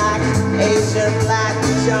 Black, Asian,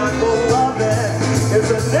 Latin, jungle loving is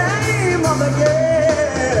the name of the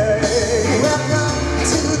game. Welcome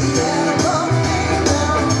to the animal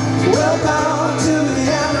kingdom. Welcome to the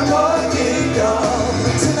animal kingdom.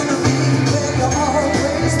 To the we where you're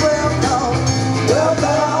always welcome.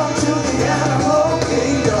 Welcome to the animal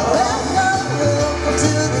kingdom. Welcome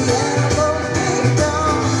to the animal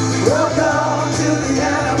kingdom. Welcome to the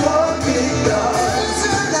animal kingdom. To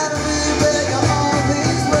the we where you're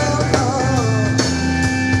always welcome.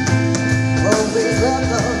 Always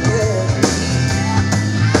welcome, yeah.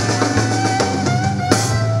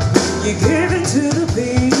 You give into the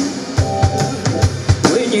beat.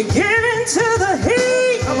 When you give into the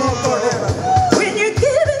heat. Come on, Cordero. When you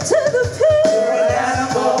give into the peace.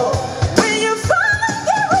 Animal. When you finally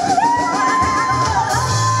give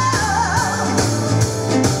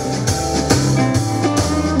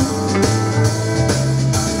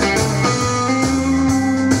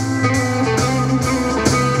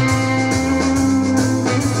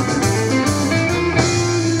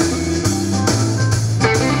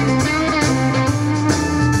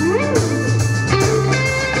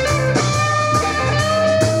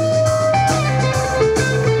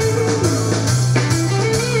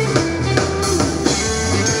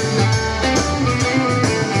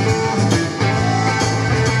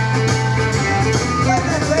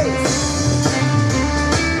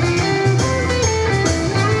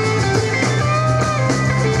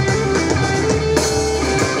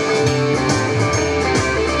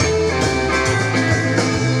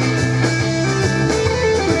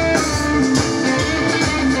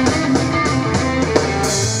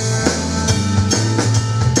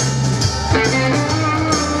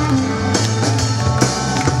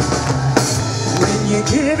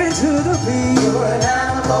give into the beat, you're an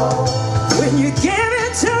animal. When you give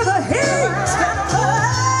into the heat,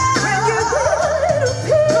 when you give a little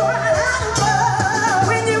peace, you're an animal.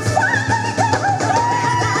 When you finally give a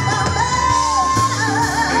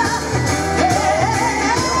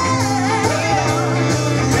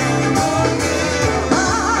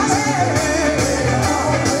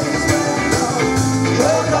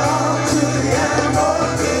welcome to the animal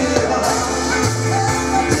kingdom.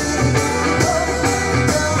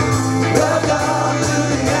 Welcome to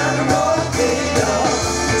the animal kingdom.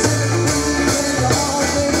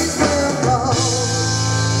 Always welcome.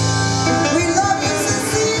 We love you,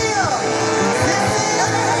 Cecile.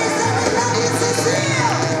 Everybody say we love you,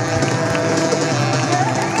 Cecile.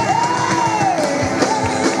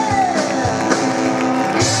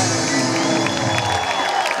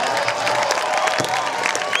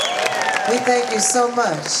 We thank you so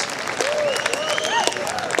much.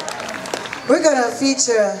 We're gonna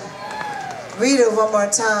feature Rita one more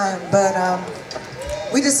time, but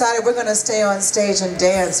we decided we're gonna stay on stage and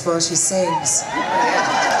dance while she sings.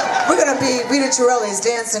 We're gonna be Rita Chiarelli's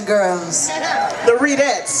dancing girls. The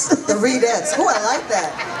Redettes. The Redettes. Oh, I like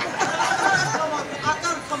that. I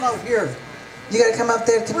gotta come out here. You gotta come up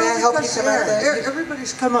there. Can I help you come out there?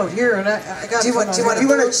 Everybody's come out here, and I gotta. Do you want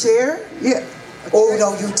a chair? Yeah. Oh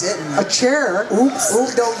no, you didn't. A chair? Oops. Oh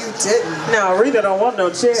no, you didn't. No, Rita don't want no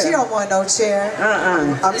chair. She don't want no chair.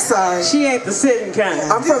 I'm sorry. She ain't the sitting kind.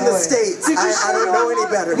 I'm from the States. I don't know any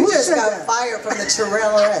better. You just got fired from the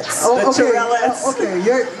Chiarellettes. Oh, The okay. Chiarellettes. Okay,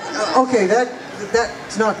 you're okay.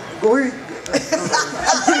 That's not. Where?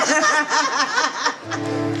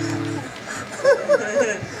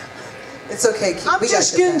 It's okay. I'm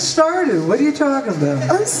just getting started. What are you talking about?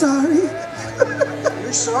 I'm sorry.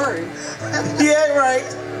 You're sorry. Yeah, right.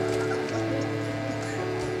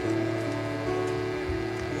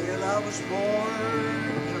 Well, I was born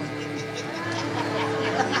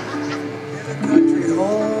in a country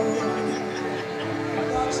home.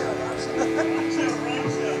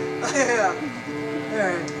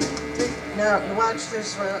 Now, watch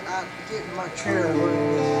this. I'll get in my chair.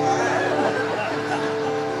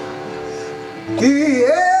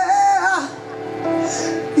 Yeah,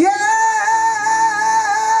 yeah.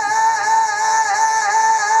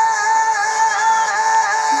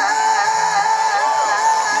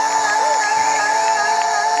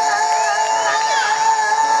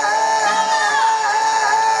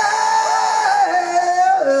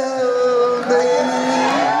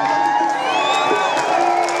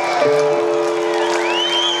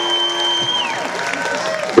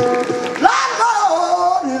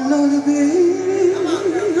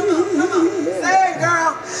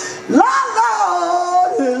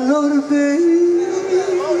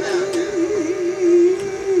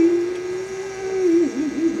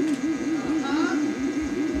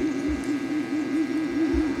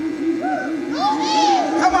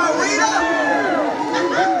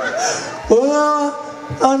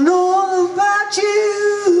 I know all about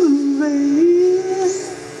you, baby.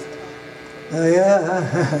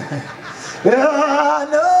 Yeah, I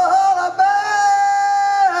know all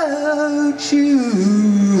about you,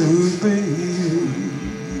 baby.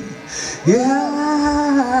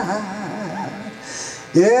 Yeah,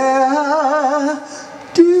 I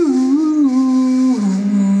do.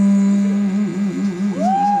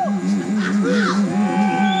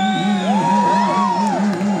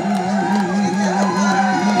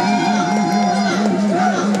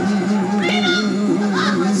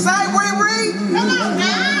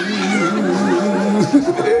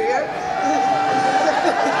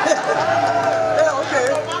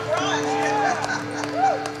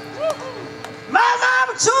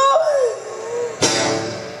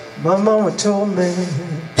 My mama told me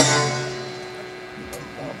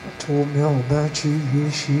all about you.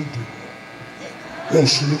 Yes, she did. Yes,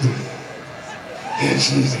 she did. Yes,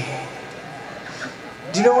 she did.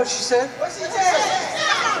 Do you know what she said? What she said?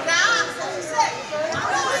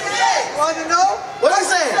 You want to know? What she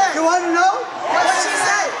said? You want to know? What she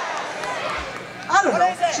said? I don't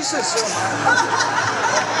know. She said so.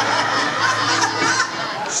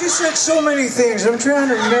 She said so many things. I'm trying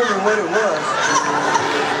to remember what it was.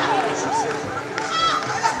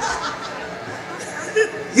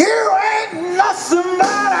 You ain't nothing but a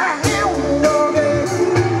hound dog,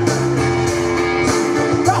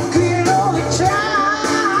 rocking all the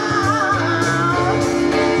time.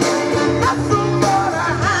 Nothing but a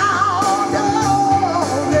hound dog,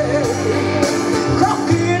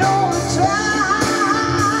 rocking all the time.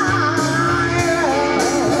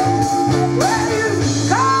 Well, you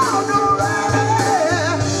call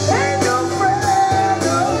nobody, ain't no friend.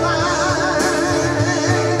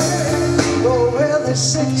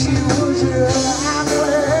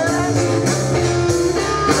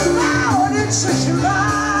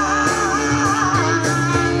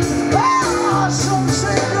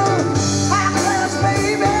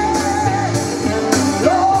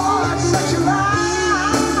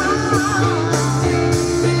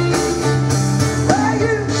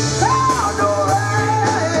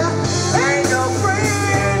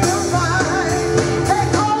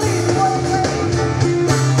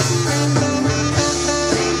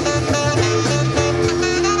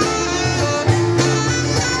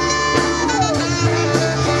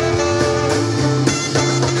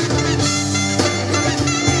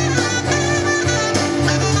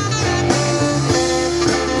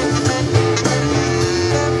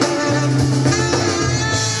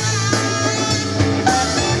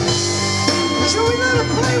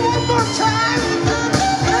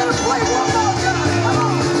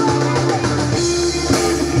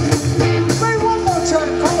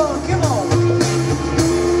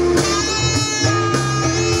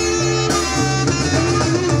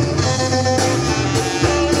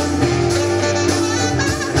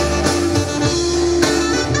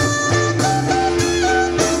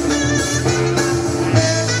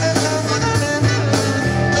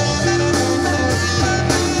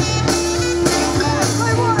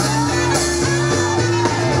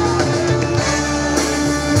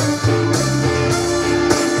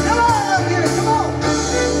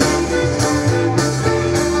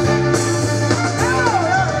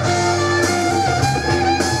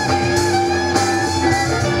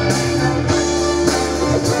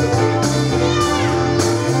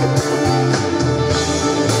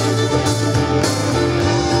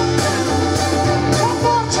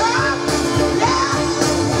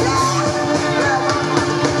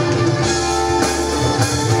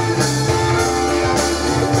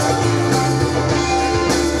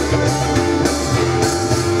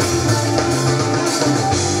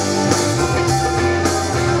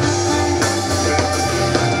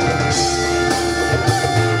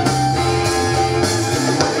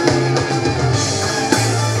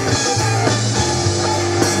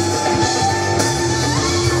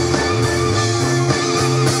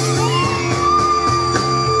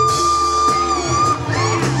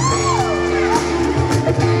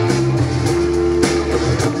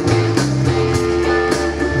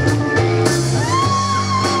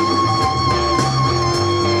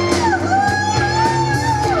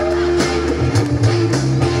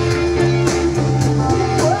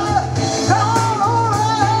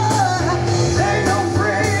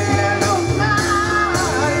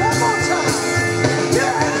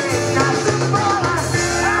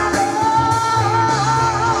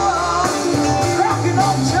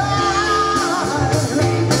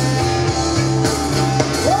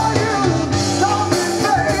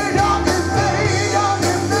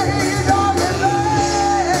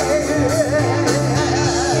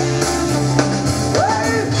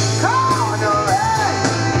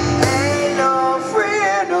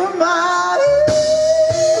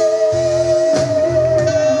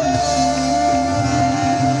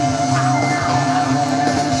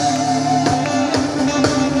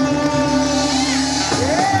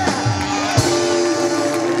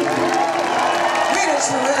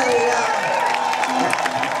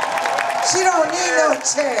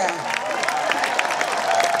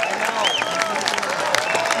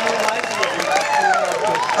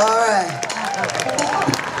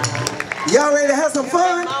 Y'all ready to have some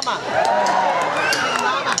fun?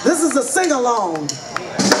 This is a sing-along.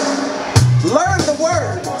 Learn the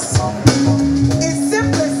words. It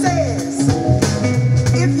simply says,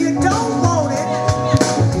 if you don't want it,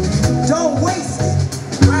 don't waste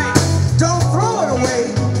it. Right. Don't throw it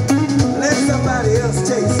away. Let somebody else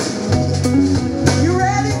taste it. You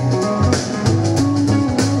ready?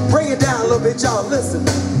 Bring it down a little bit, y'all. Listen.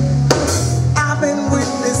 I've been with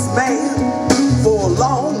this man for a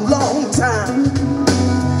long, long time.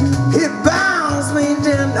 He buys me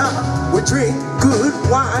dinner, we drink good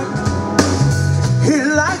wine. He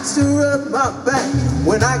likes to rub my back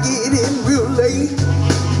when I get in real late.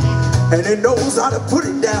 And he knows how to put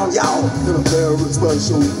it down, y'all, in a very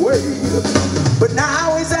special way. But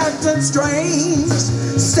now he's acting strange,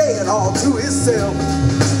 staying all to himself.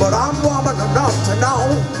 But I'm woman enough to know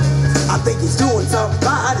I think he's doing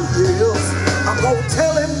somebody else. I'm gonna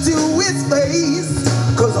tell him to his face,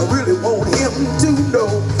 cause I really want him to know.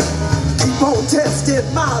 Keep on testing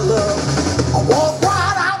my love. I walk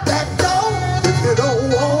right out that door. If you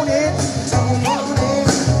don't want it,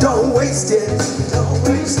 don't waste it.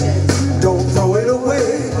 Don't throw it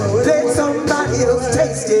away. Let somebody else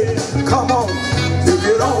taste it. Come on. If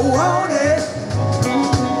you don't want it,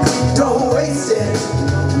 don't waste it.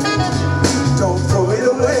 Don't throw it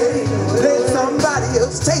away. Let somebody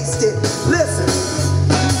else taste it. Listen,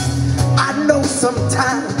 I know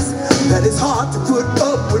sometimes that it's hard to put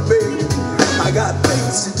up with me. I got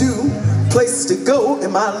things to do, places to go,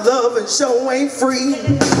 and my love and show ain't free.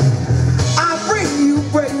 I bring you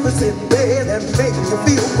breakfast in bed and make you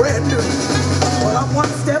feel brand new. But I'm one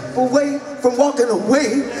step away from walking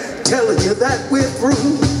away, telling you that we're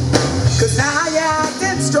through. Cause now you're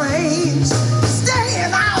acting strange,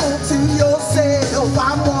 staying out to yourself.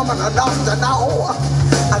 I'm woman enough to know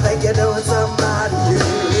I think you're doing somebody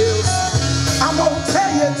else. I'm gonna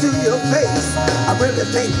tell you to your face, I really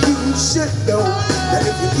think you should know that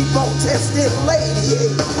if you keep on testing,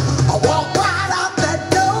 lady, I walk right out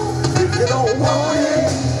that door. If you don't want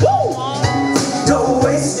it, woo, don't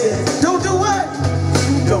waste it. Don't do what?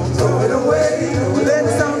 Don't throw it away. Let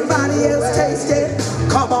somebody else taste it.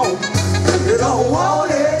 Come on. If you don't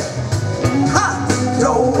want it, ha,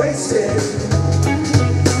 don't waste it.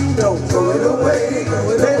 Don't throw it away.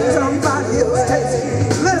 Let somebody else taste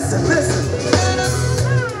it. Listen, listen.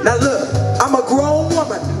 Now look, I'm a grown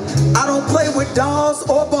woman. I don't play with dolls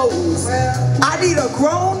or bows. I need a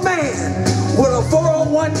grown man with a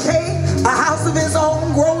 401k, a house of his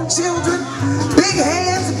own, grown children, big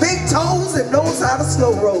hands, big toes, and knows how to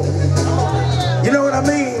slow roll. You know what I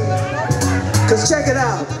mean? Cause check it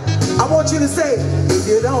out. I want you to say, if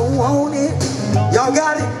you don't want it, y'all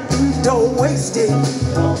got it? Don't waste it.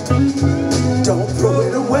 Don't throw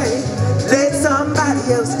it away. Let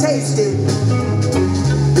somebody else taste it.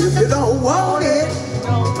 If you don't want it,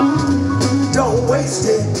 don't waste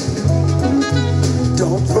it.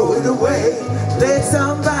 Don't throw it away. Let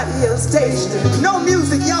somebody else taste it. No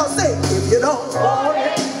music, y'all say, if you don't want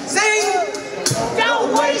it. Sing!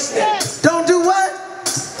 Don't waste it. Don't do what?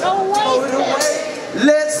 Don't waste it.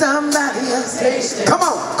 Let somebody else taste it. Come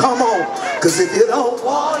on, come on. Cause if you don't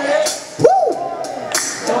want it, woo!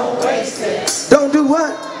 Don't waste it. Don't do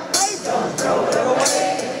what? Don't throw it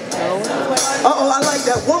away. Uh-oh, I like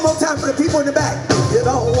that. One more time for the people in the back. If you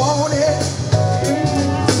don't want it,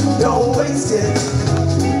 don't waste it.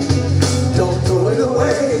 Don't throw it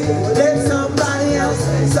away. Let somebody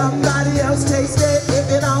else taste it.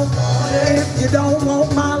 If you don't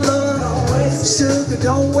want my love, sugar,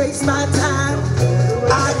 don't waste my time.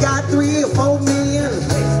 I got 3 or 4 million,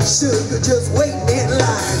 sugar, just waiting in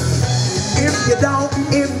line. If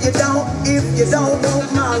you don't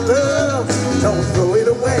want my love, don't throw it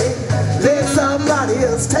away. Let somebody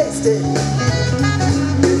else taste it.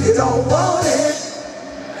 If you don't want it,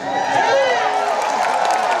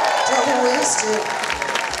 Don't waste it.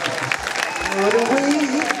 Throw it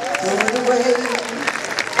away. Throw it away.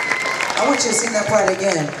 I want you to sing that part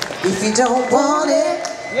again. If you don't want it,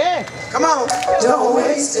 Yeah. come on. don't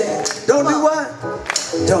waste it. Don't do what?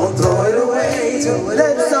 Don't throw it away.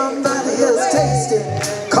 Let somebody else taste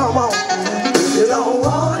it. Come on. If you don't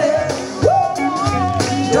want it,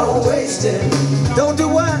 don't waste it. Don't do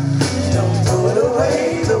what? Don't throw it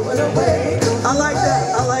away. Throw it away. I like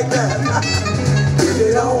that. I like that. If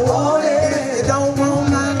you don't want it, if you don't want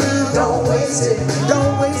my love, don't waste it.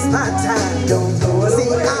 Don't waste my time. Don't throw it away.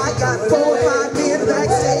 See, I got 4 or 5 men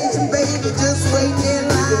backstage, and baby, just wait in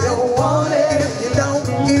line. If you don't want it, if you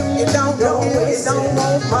don't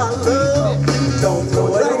want my love, don't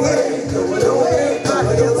throw it away. Throw it away.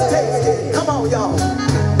 Everybody else taste it. Come on, y'all.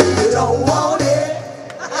 If you don't want it,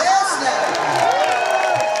 Yes, now.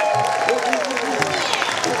 if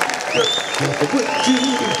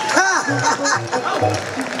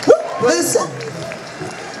Listen,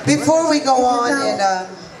 before we go on, and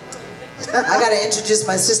I got to introduce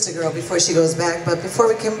my sister girl before she goes back, but before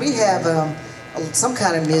we have some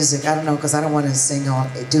kind of music. I don't know, because I don't want to sing or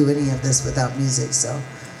do any of this without music, so.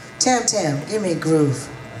 Tam Tam, give me a groove.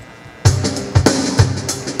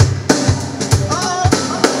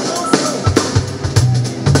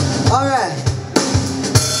 All right,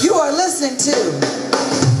 you are listening to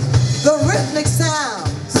the rhythmic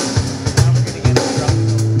sounds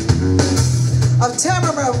of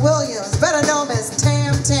Tamara Williams, better known as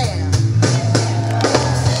Tam Tam.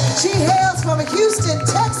 She hails from Houston,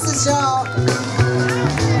 Texas, y'all.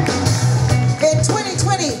 In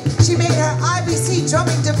 2020, she made her IBC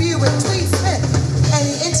drumming debut with Tweed Smith and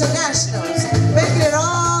the Internationals, making it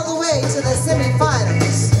all the way to the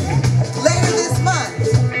semifinals. Later this month,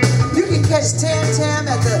 you can catch Tam Tam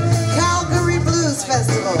at the Calgary Blues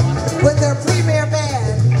Festival with her premier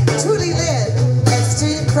band, Trudy Lynn and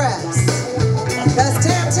Steve Kress. That's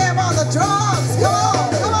Tam Tam on the drums. Come on,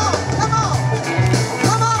 come on, come on.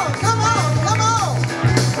 Come on, come on, come on.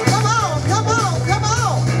 Come on, come on, come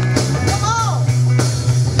on. Come on.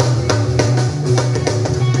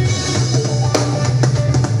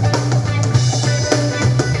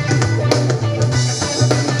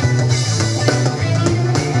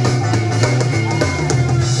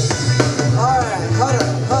 All right,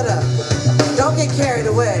 hold up. Don't get carried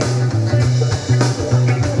away.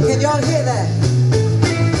 Can y'all hear that?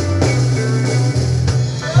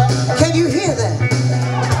 Can you hear that?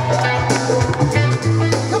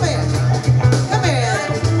 Come here. Come here.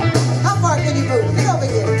 How far can you move? Get over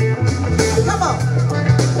here. Come on.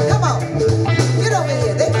 Come on. Get over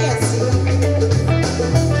here. They can't see you.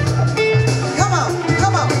 Come on.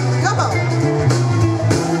 Come on. Come on.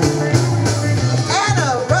 Anna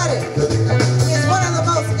Ruddick is one of the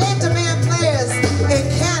most in-demand players in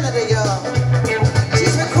Canada, y'all.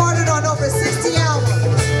 She's recorded on over 60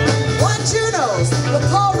 albums, won Junos with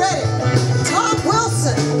Paul Reddick, Tom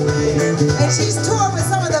Wilson, and she's toured with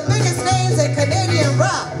some of the biggest names in Canadian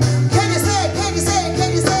rock. Can you say it? Can you say it?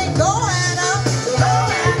 Can you say it? Go Anna! Go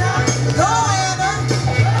Anna! Go Anna!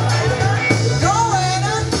 Go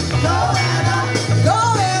Anna! Go Anna! Go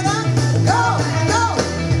Anna! Go! Go!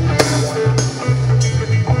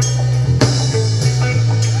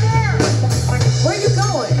 Where you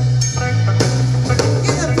going?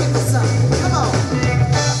 Give them people something. Come on.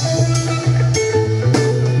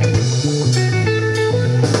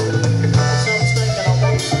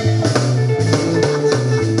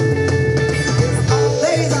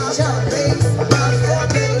 Ladies and gentlemen,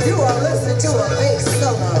 you are listening to a bass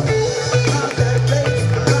solo.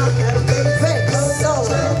 Bass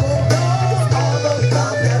solo.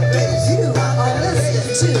 You are listening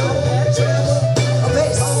to a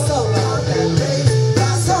bass solo.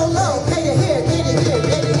 Solo. Can you hear? Can you hear?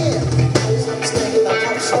 Can you hear?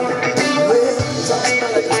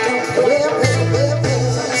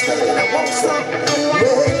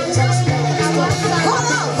 Hold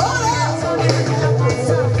up, hold up.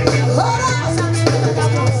 Hold up.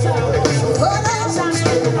 Hold up.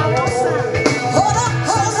 Hold up,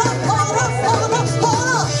 hold up, hold up, hold up, hold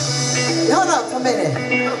up. Hold up for a minute.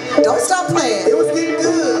 Don't stop playing. It was getting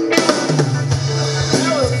good.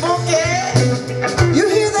 That was funky. You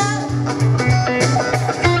hear that?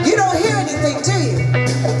 You don't hear anything, do you?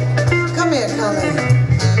 Come here, Colleen.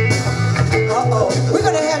 Uh-oh. We're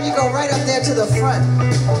going to have you go right up there to the front.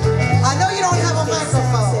 I know you don't have a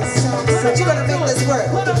microphone, but you're going to make this work.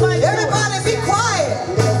 Everybody be quiet.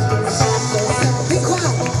 Be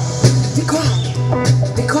quiet. Be quiet.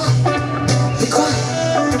 Be quiet. Be quiet.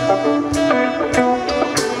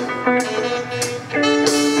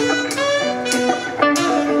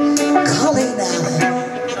 Colleen Allen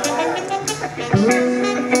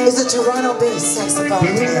is a Toronto-based saxophone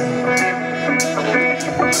player.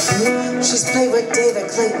 She's played with David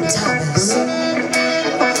Clayton Thomas,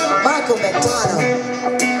 Michael McDonald,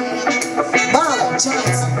 Marlon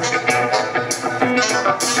Johnson,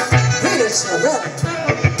 Peter Charette,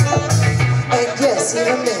 and yes,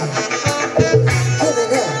 even me.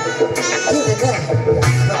 Give it up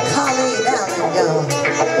for Colleen Allen, y'all.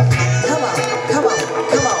 Come on, come on,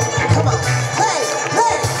 come on, come on. Play,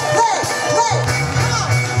 play, play, play. Come on,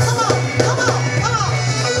 come on, come on, come on.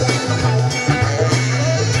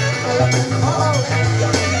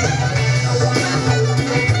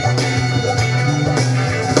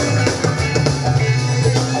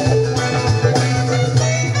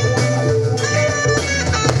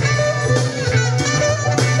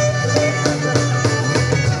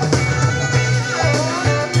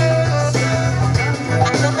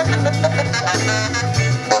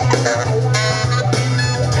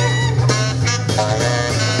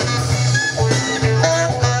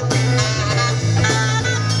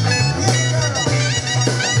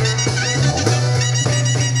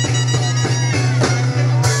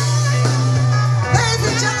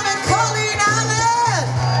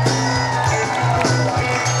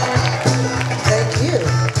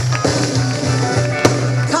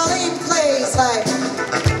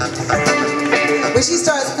 When she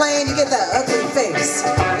starts playing, you get that ugly face.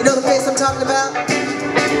 You know the face I'm talking about?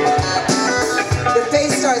 The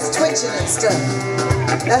face starts twitching and stuff.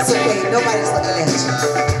 That's okay, nobody's looking at you.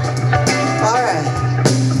 All right.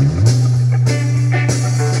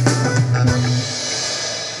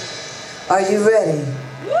 Are you ready?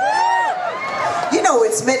 You know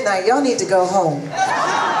it's midnight, y'all need to go home.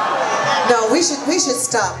 No, we should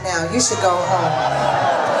stop now. You should go home.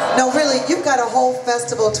 No, really, you've got a whole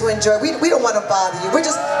festival to enjoy. We don't want to bother you. We're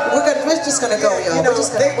just gonna go, y'all. You know,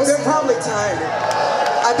 they're probably tired.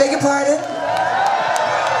 I beg your pardon?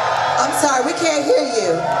 I'm sorry, we can't hear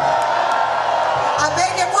you. I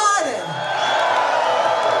beg your pardon.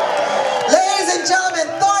 Ladies and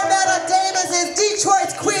gentlemen, Thornetta Davis is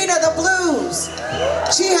Detroit's queen of the blues.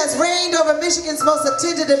 She has reigned over Michigan's most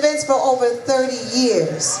attended events for over 30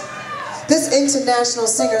 years. This international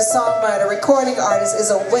singer-songwriter, recording artist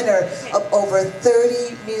is a winner of over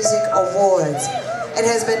 30 music awards and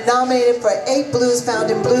has been nominated for 8 Blues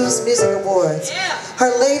Fountain Blues Music Awards.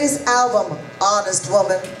 Her latest album, Honest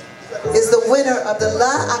Woman, is the winner of the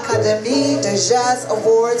L'Académie de Jazz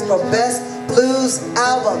Awards for Best Blues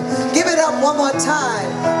Album. Give it up one more time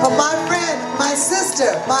for my friend, my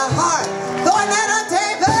sister, my heart, Thornetta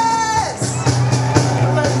Davis!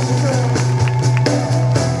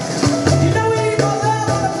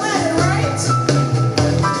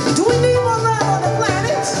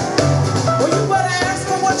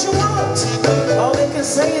 All they can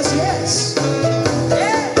say is yes.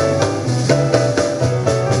 Yeah.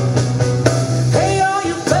 Hey, all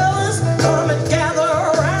you fellas, come and gather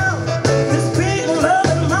around. This big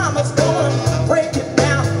loving mama's gonna break it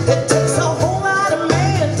down. It takes a whole lot of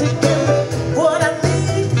man to give me what I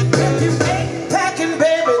need. If you ain't packing,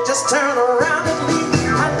 baby, just turn around and leave.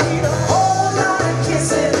 I need a whole lot of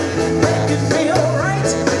kissing, make it feel right.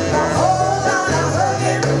 A whole lot of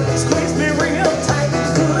hugging, squeeze me real tight.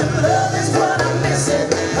 Good love is what I'm missing.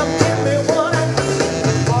 Come give me what I need.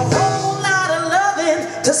 A whole lot of loving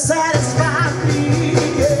to satisfy me.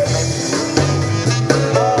 Yeah.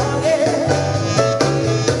 Oh yeah.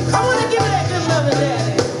 I wanna give me that good loving,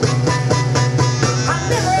 daddy. I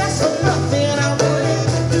never asked for nothing I wouldn't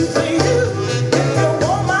do for you. If you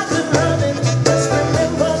want my good loving, just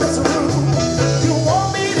remember this rule. You want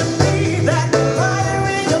me to be that fire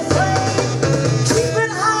in your flame. Keep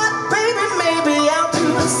it hot, baby, maybe I'll do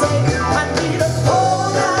the same. I need a whole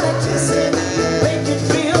lot of kissing, make it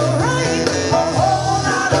feel right. A whole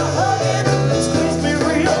lot of hugging, squeeze me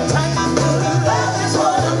real tight. Good love is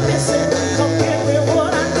what I'm missing. Come give me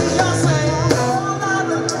what I need. Y'all say, a whole lot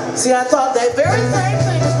of. See, I thought that very same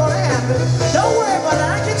thing was gonna happen. Don't worry about it.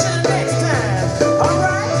 I'll get you the next time. All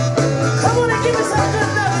right? Come on and give me some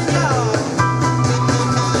good loving, y'all.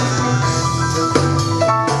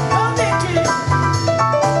 Oh, Nikki.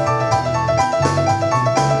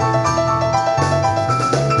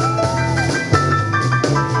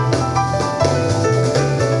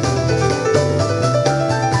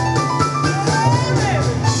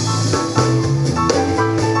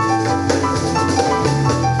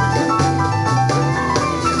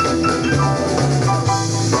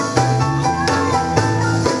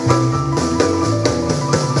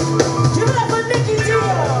 Give it up for Nikki D.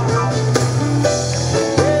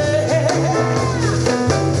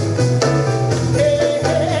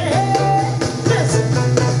 Listen,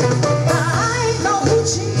 now I ain't no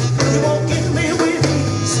hoochie. You won't get me with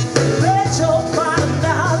ease. Bet your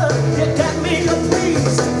 $5 you got me a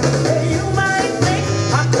please. Hey, you might think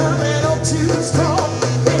I'm coming on too strong,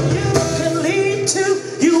 and you can leave too.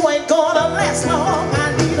 You ain't gonna last long. I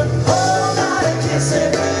need a whole lot of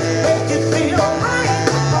kissing, make it feel right.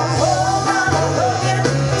 A whole lot of hugging,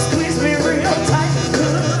 squeeze me real tight.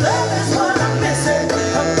 Good love is what I'm missing.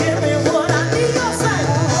 Come give me what I need. You'll say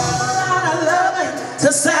a whole lot of loving to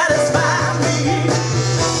satisfy me.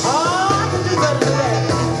 Oh, I can do better than that.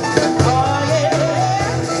 Oh yeah.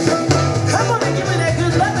 Come on and give me that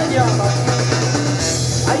good loving, y'all.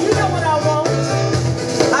 You know what I want.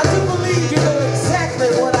 I do believe you know exactly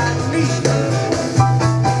what I need.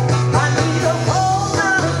 I need a whole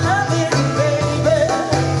lot of loving, baby.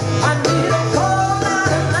 I need a whole lot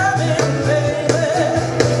of loving, baby.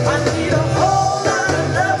 I need a whole lot of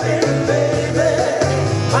loving, baby.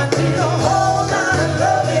 I need a whole lot of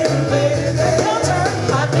loving, baby. Your turn.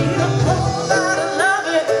 I need a whole lot of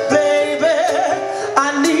loving, baby. I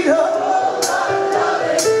need a whole lot of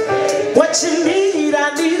loving, baby. What you need, I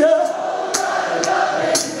need a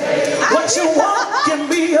what you want can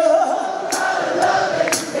be a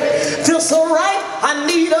feel so right, I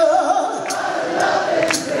need a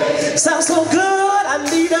sound so good, I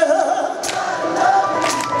need a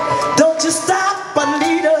don't you stop, I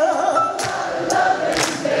need a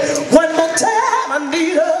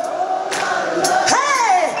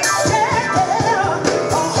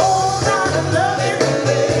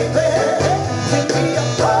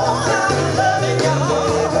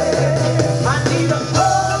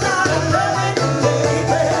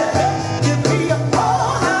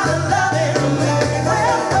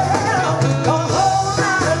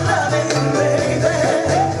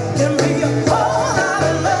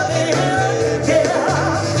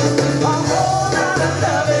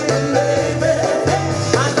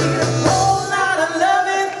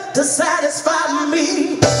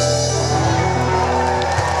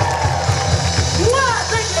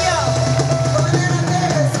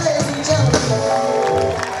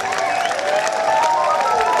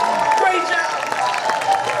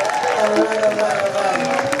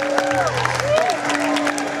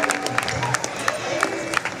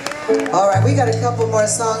All right, we got a couple more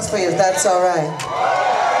songs for you, if that's all right.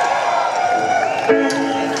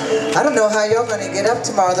 I don't know how y'all gonna get up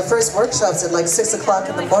tomorrow. The first workshop's at like 6 o'clock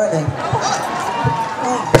in the morning.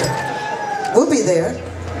 We'll be there.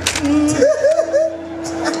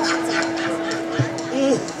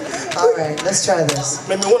 All right, let's try this.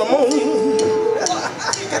 Make me wanna moan.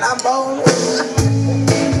 Can I moan?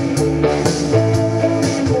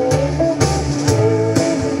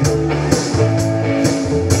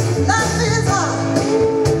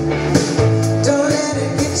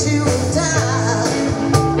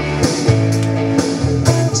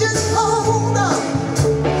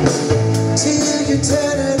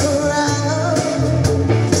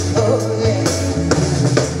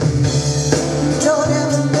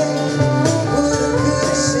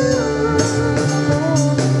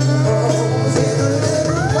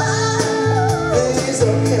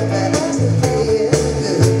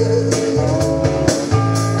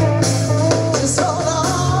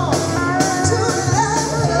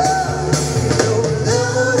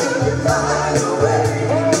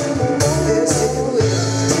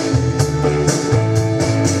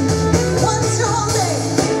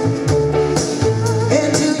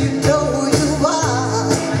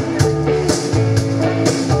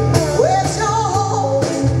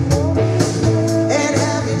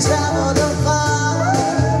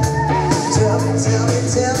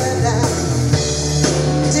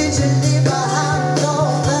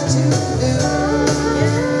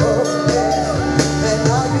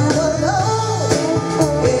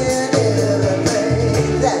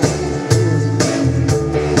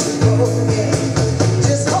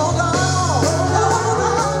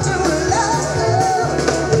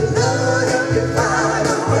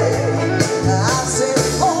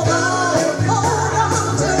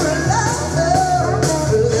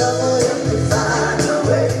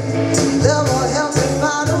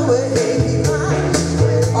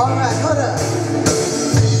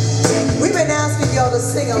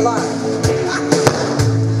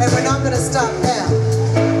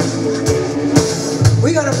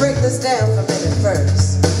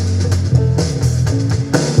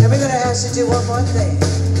 Do one more thing.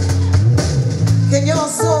 Can y'all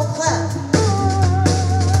soul clap?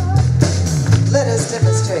 Let us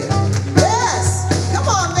demonstrate. Yes! Come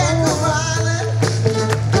on, Vancouver Island.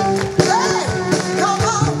 Hey! Come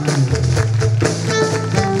on!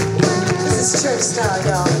 This is church style,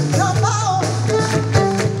 y'all. Come on!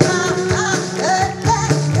 Hey,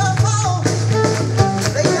 come on!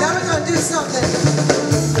 Now we're gonna do something.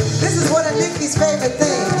 This is one of Nikki's favorite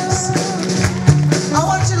things. I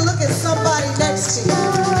want you to look at somebody next to you.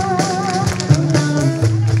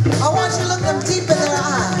 I want you to look them deep in their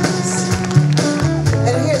eyes.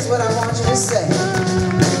 And here's what I want you to say.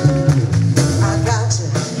 I got you.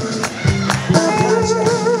 I got you.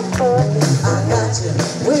 I got you.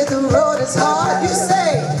 Where the road is hard, you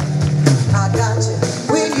say.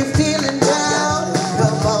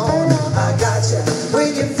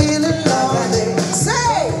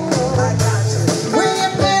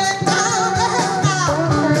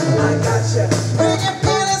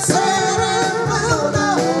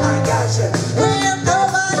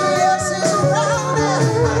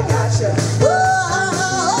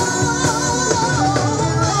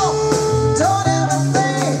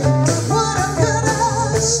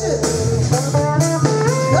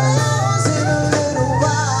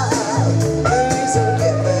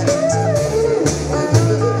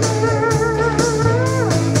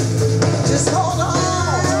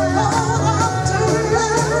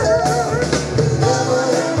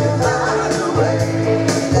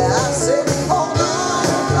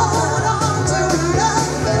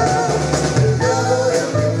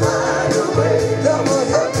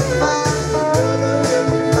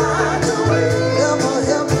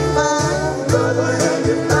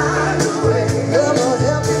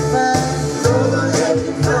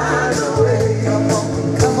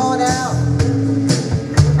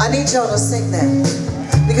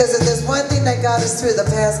 through the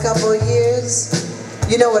past couple of years,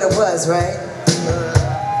 you know what it was, right?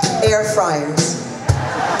 Air fryers.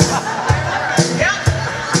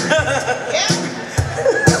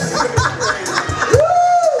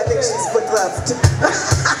 I think she's foot left.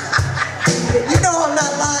 You know I'm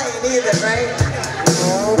not lying either, right?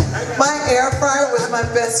 My air fryer was my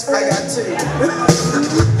best friend. I got two.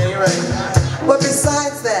 Yeah, you're right. But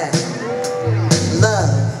besides that,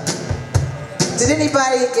 love. Did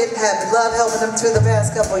anybody have love helping them through the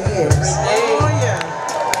past couple of years? Oh, yeah.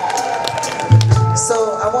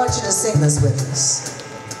 So I want you to sing this with us.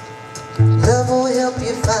 Love will help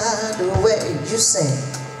you find a way. You sing.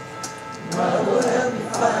 Love will help you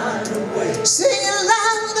find a way. Sing it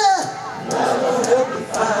louder. Love will help you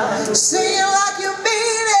find a way. Sing it like you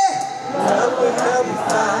mean it. Love will help you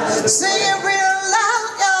find a way. Sing it real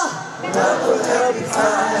loud, y'all. Love will help you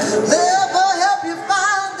find a way. Love will help you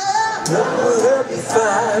find a way. Love will help you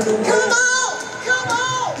find a way. Come on, come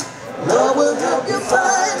on. Love will help you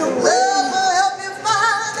find a way. Love will help you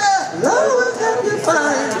find a way. Love will help you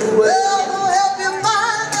find a way. Love will help you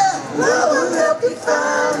find a way. Love will help you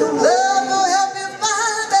find a way. Love will help you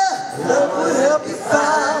find a way. Love will help you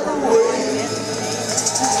find a way.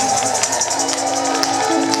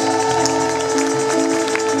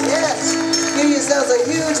 Yes, give yourselves a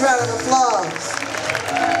huge round of applause.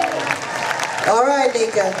 All right,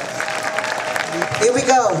 Nika. Here we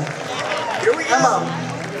go. Here we go. Come on.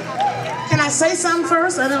 Can I say something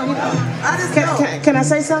first? I don't, you know. I just know. Can I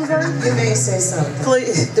say something first? You may say something.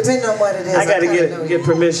 Please. Depending on what it is. I gotta kinda get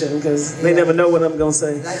permission because they never know what I'm gonna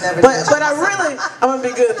say. never But know. I'm gonna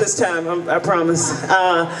be good this time. I promise.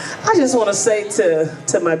 I just want to say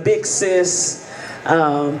to my big sis,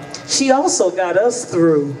 she also got us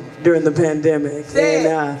through during the pandemic.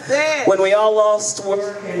 And when we all lost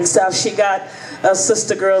work and stuff, she got us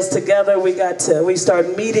sister girls together. We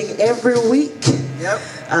started meeting every week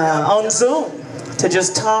on Zoom to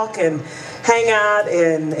just talk and hang out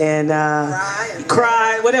and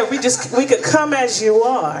cry, whatever. We could come as you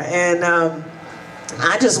are. And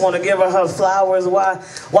I just want to give her flowers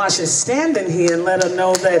while she's standing here and let her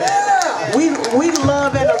know that we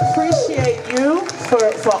love and appreciate you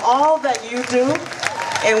for all that you do.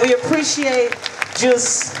 And we appreciate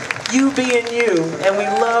just you being you. And we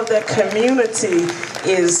love that community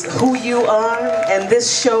is who you are. And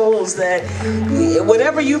this shows that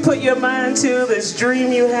whatever you put your mind to, this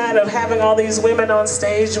dream you had of having all these women on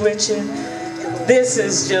stage with you, this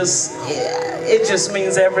is just, it just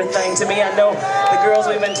means everything to me. I know the girls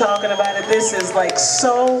we've been talking about it, this is like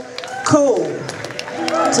so cool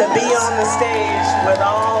to be on the stage with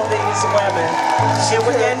all these women.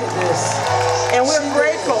 And we're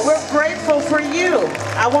grateful. We're grateful for you.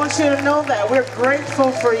 I want you to know that. We're grateful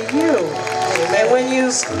for you. And when you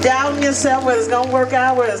doubt yourself whether it's going to work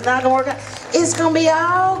out, whether it's not going to work out, it's going to be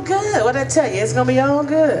all good. What I tell you, it's going to be all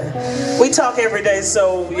good. We talk every day,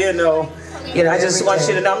 so, you know, I just want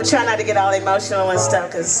you to know. I'm trying not to get all emotional and stuff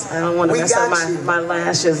because I don't want to mess up my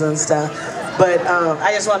lashes and stuff. But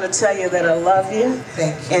I just want to tell you that I love you.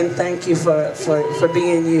 Thank you. And thank you for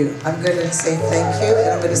being you. I'm going to say thank you,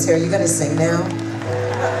 and I'm going to say, are you going to sing now?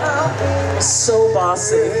 So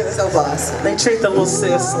bossy. So bossy. They treat the little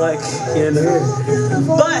sis like, you know.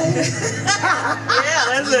 But, yeah,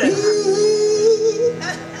 that's it.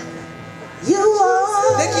 You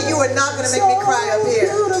are Nikki, you are not going to make me cry up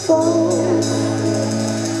here.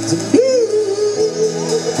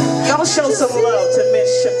 Y'all show some love to Miss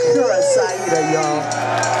Shakura S'Aida, y'all.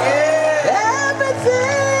 Yeah.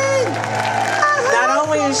 Everything. Not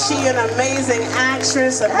only is she an amazing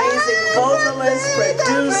actress, amazing vocalist,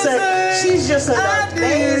 producer, she's just an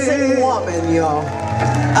amazing woman, y'all.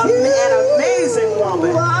 An amazing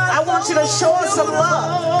woman. I want you to show us some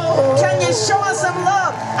love. Can you show us some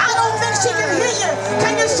love? I don't think she can hear you.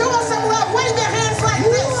 Can you show us some love? Wave your hands like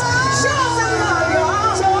this. Show us some love,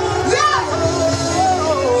 y'all. Yeah.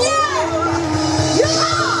 Yeah.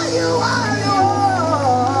 You are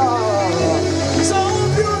so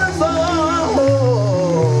beautiful.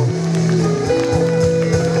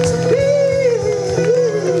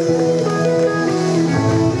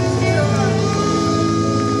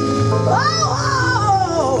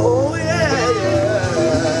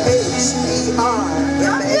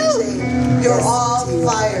 You're all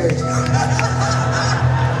fired.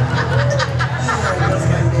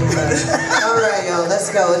 All right, y'all, let's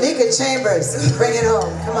go. Anika Chambers, bring it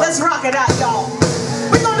home. Come on. Let's rock it out, y'all.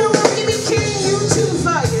 We're going to do a little BB King U2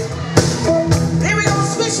 for you. Then we're going to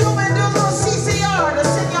switch over and do a little CCR to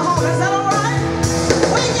send you home. Is that all right?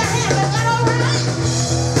 Wave your hand. Is that all right?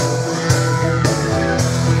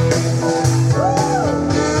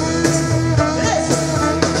 Listen.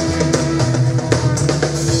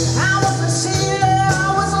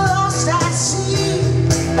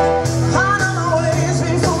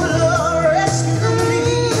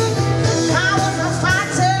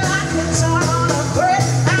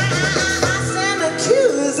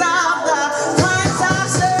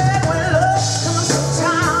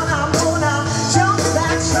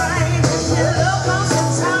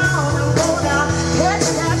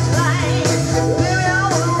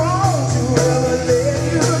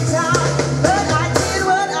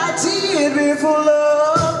 beautiful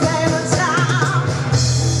love came to town.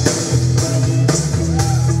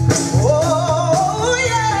 Oh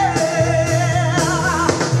yeah.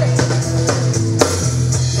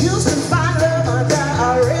 Used to find love under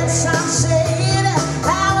a red sunshade.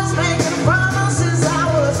 I was making promises, I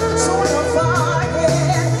was so far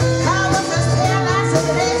ahead. I was just paralyzed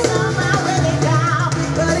and they somehow let it down.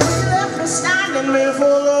 But he left me standing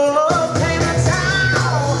before love came to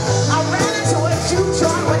town. I ran into a juke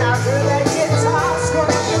joint when I heard that guitar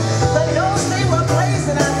scream. The notes they were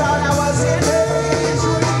blazing, I thought I was in a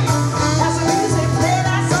dream. As the music played,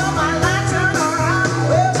 I saw my life turn around.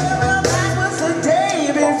 Well, that was the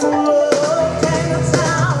day before love came to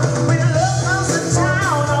town. When love comes to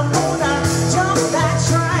town, I'm gonna jump that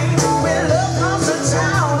train. When love comes to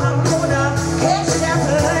town, I'm gonna catch that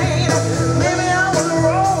plane. Maybe I was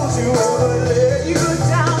wrong to let you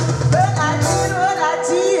down, but I did what I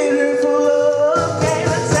did before love came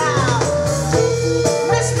to town.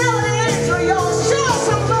 Miss Melody Angel, y'all show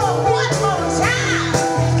some love one more time.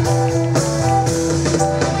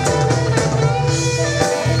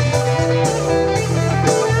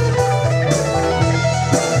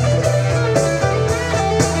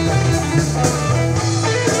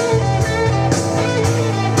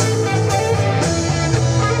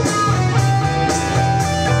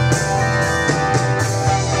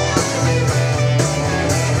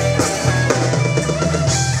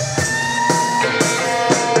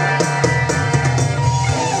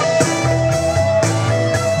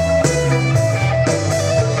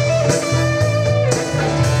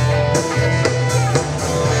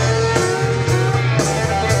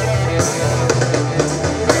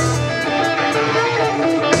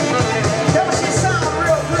 Don't she sound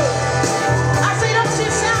real good? I say, don't she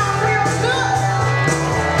sound real good?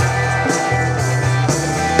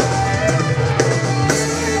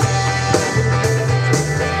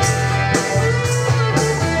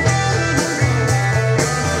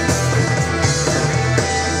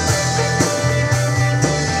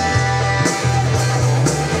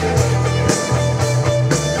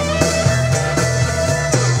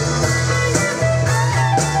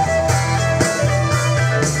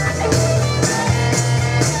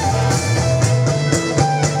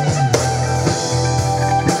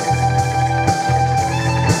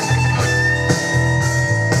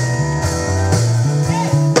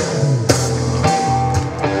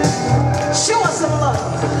 Show us some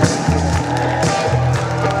love.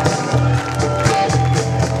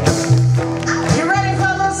 You ready for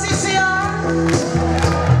a little CCR?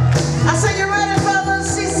 I say, you ready for a little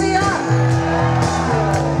CCR?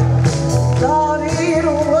 Thought it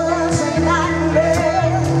was a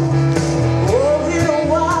nightmare. Oh, it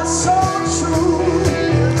was so true.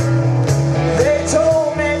 They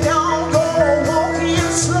told me don't go walking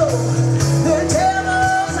slow. The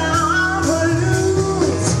devil's out to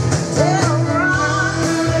lose. They'll run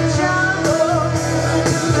through the jungle.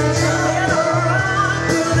 They'll run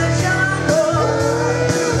through the jungle.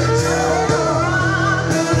 They'll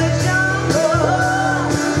run through the jungle.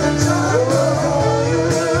 Oh, you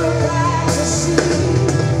look back to see.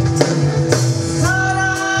 Thought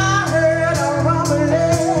I heard a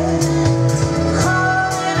rumbling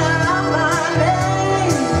calling out my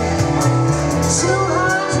name.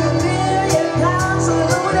 200 million pounds of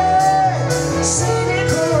loaded, singing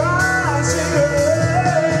Quran, singing.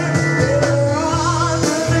 They'll run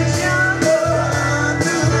through the jungle, run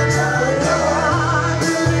through the jungle, run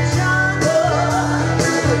through the jungle,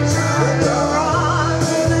 through the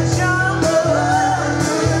jungle, run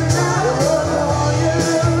through the jungle, oh, you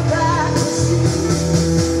look back to see.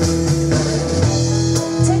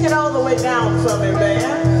 Take it all the way down for me,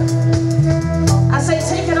 man. I say,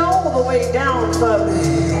 take it all the way down for me.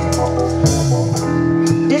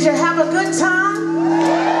 Did you have a good time?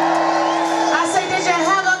 I say, did you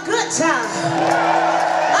have a good time?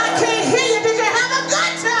 I can't hear you. Did you have a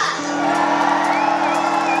good time?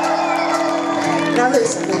 Now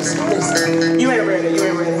listen, listen. You ain't ready. You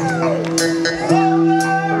ain't ready.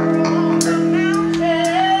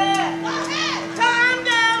 Time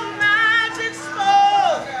down magic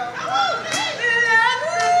spell.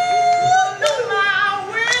 My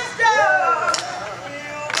wisdom.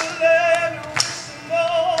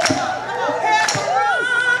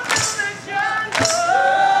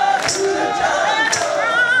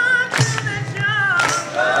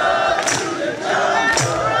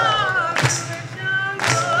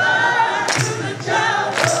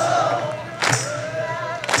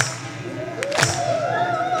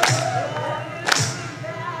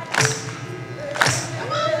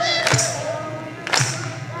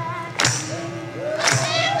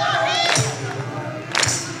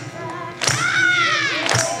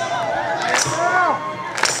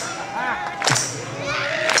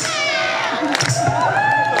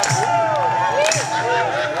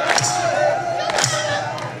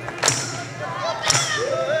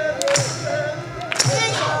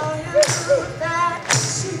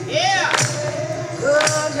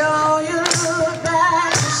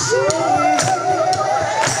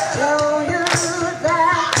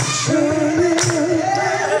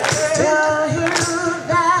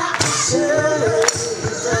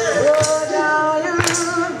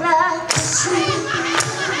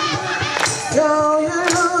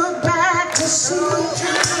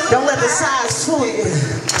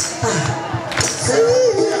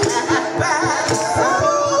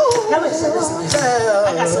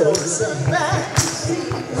 I got something to say.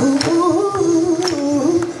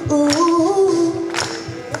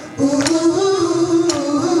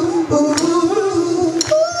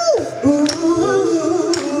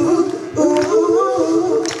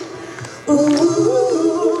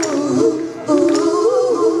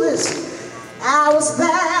 I was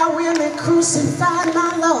there when they crucified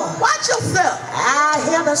my Lord. Watch yourself. I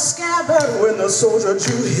hear the scabbard When the soldier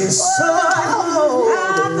drew his sword.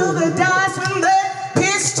 I knew the dice when they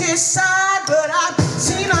pierced his side, but I've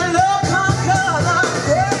seen a love conquer the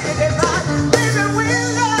great divide. Baby,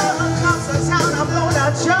 when love comes to town, I'm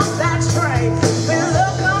gonna jump that train. When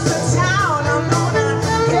love comes to town, I'm gonna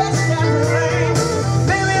catch that train.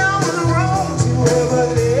 Baby, I'm on the road to ever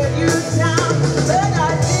let you down, but I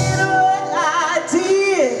did what I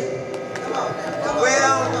did.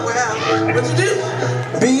 Well, what you do?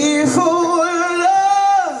 Before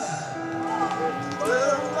love,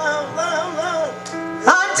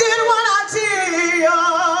 I did what I did,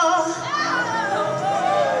 y'all.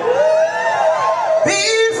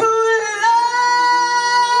 Before love,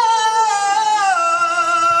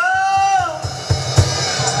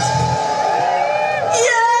 yeah.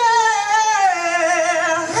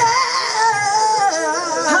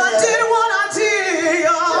 I did what I did,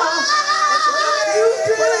 y'all.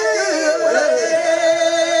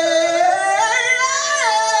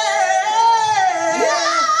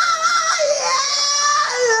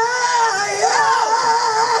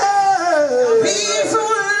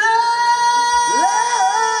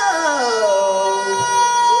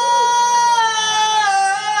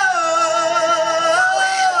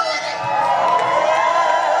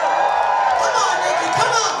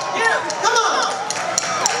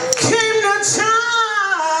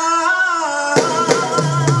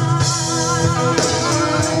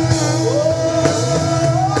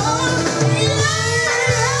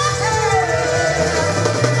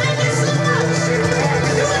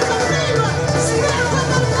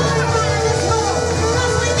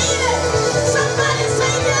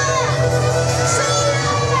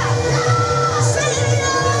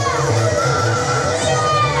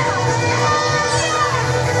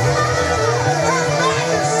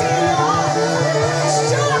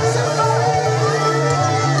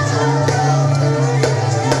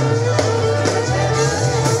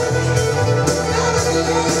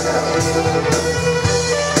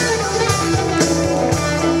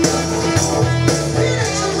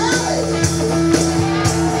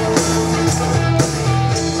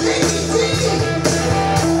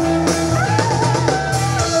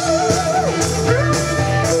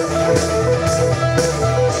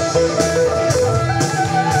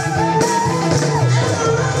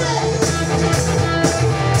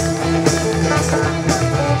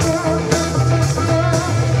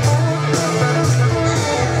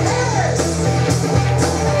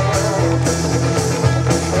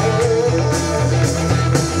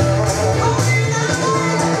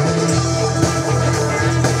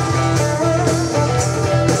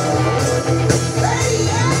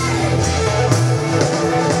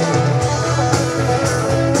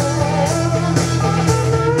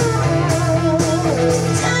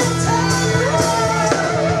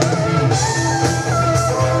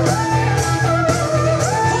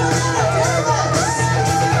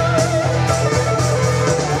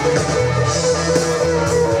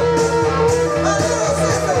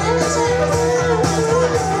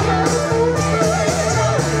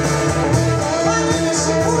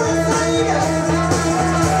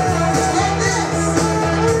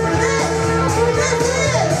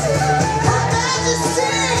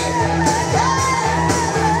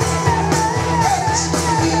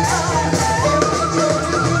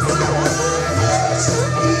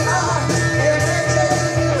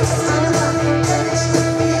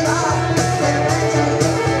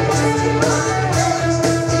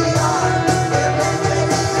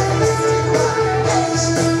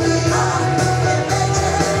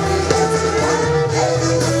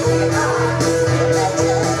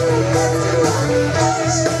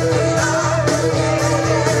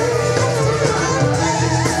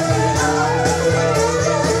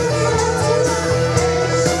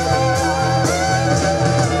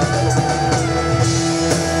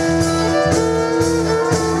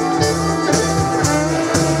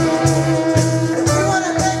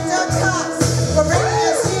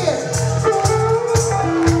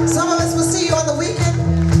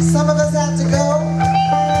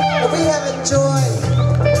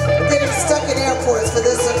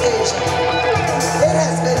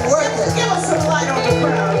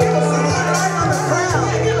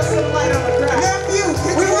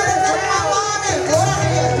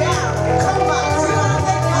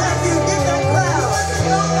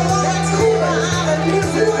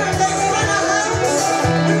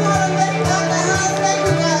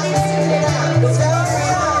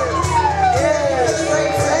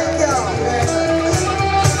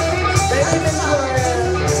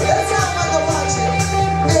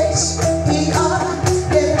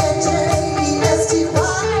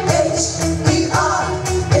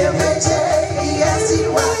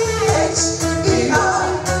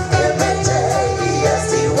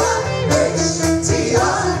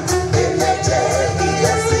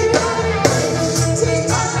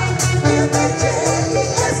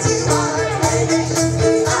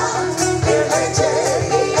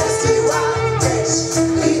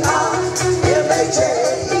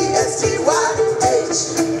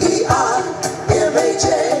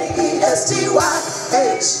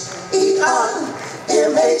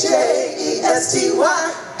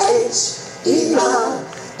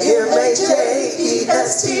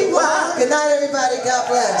 night, everybody. God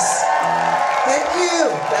bless. Thank you.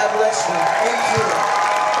 God bless you. Thank you.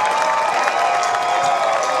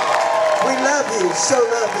 We love you. Show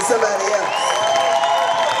love to somebody else.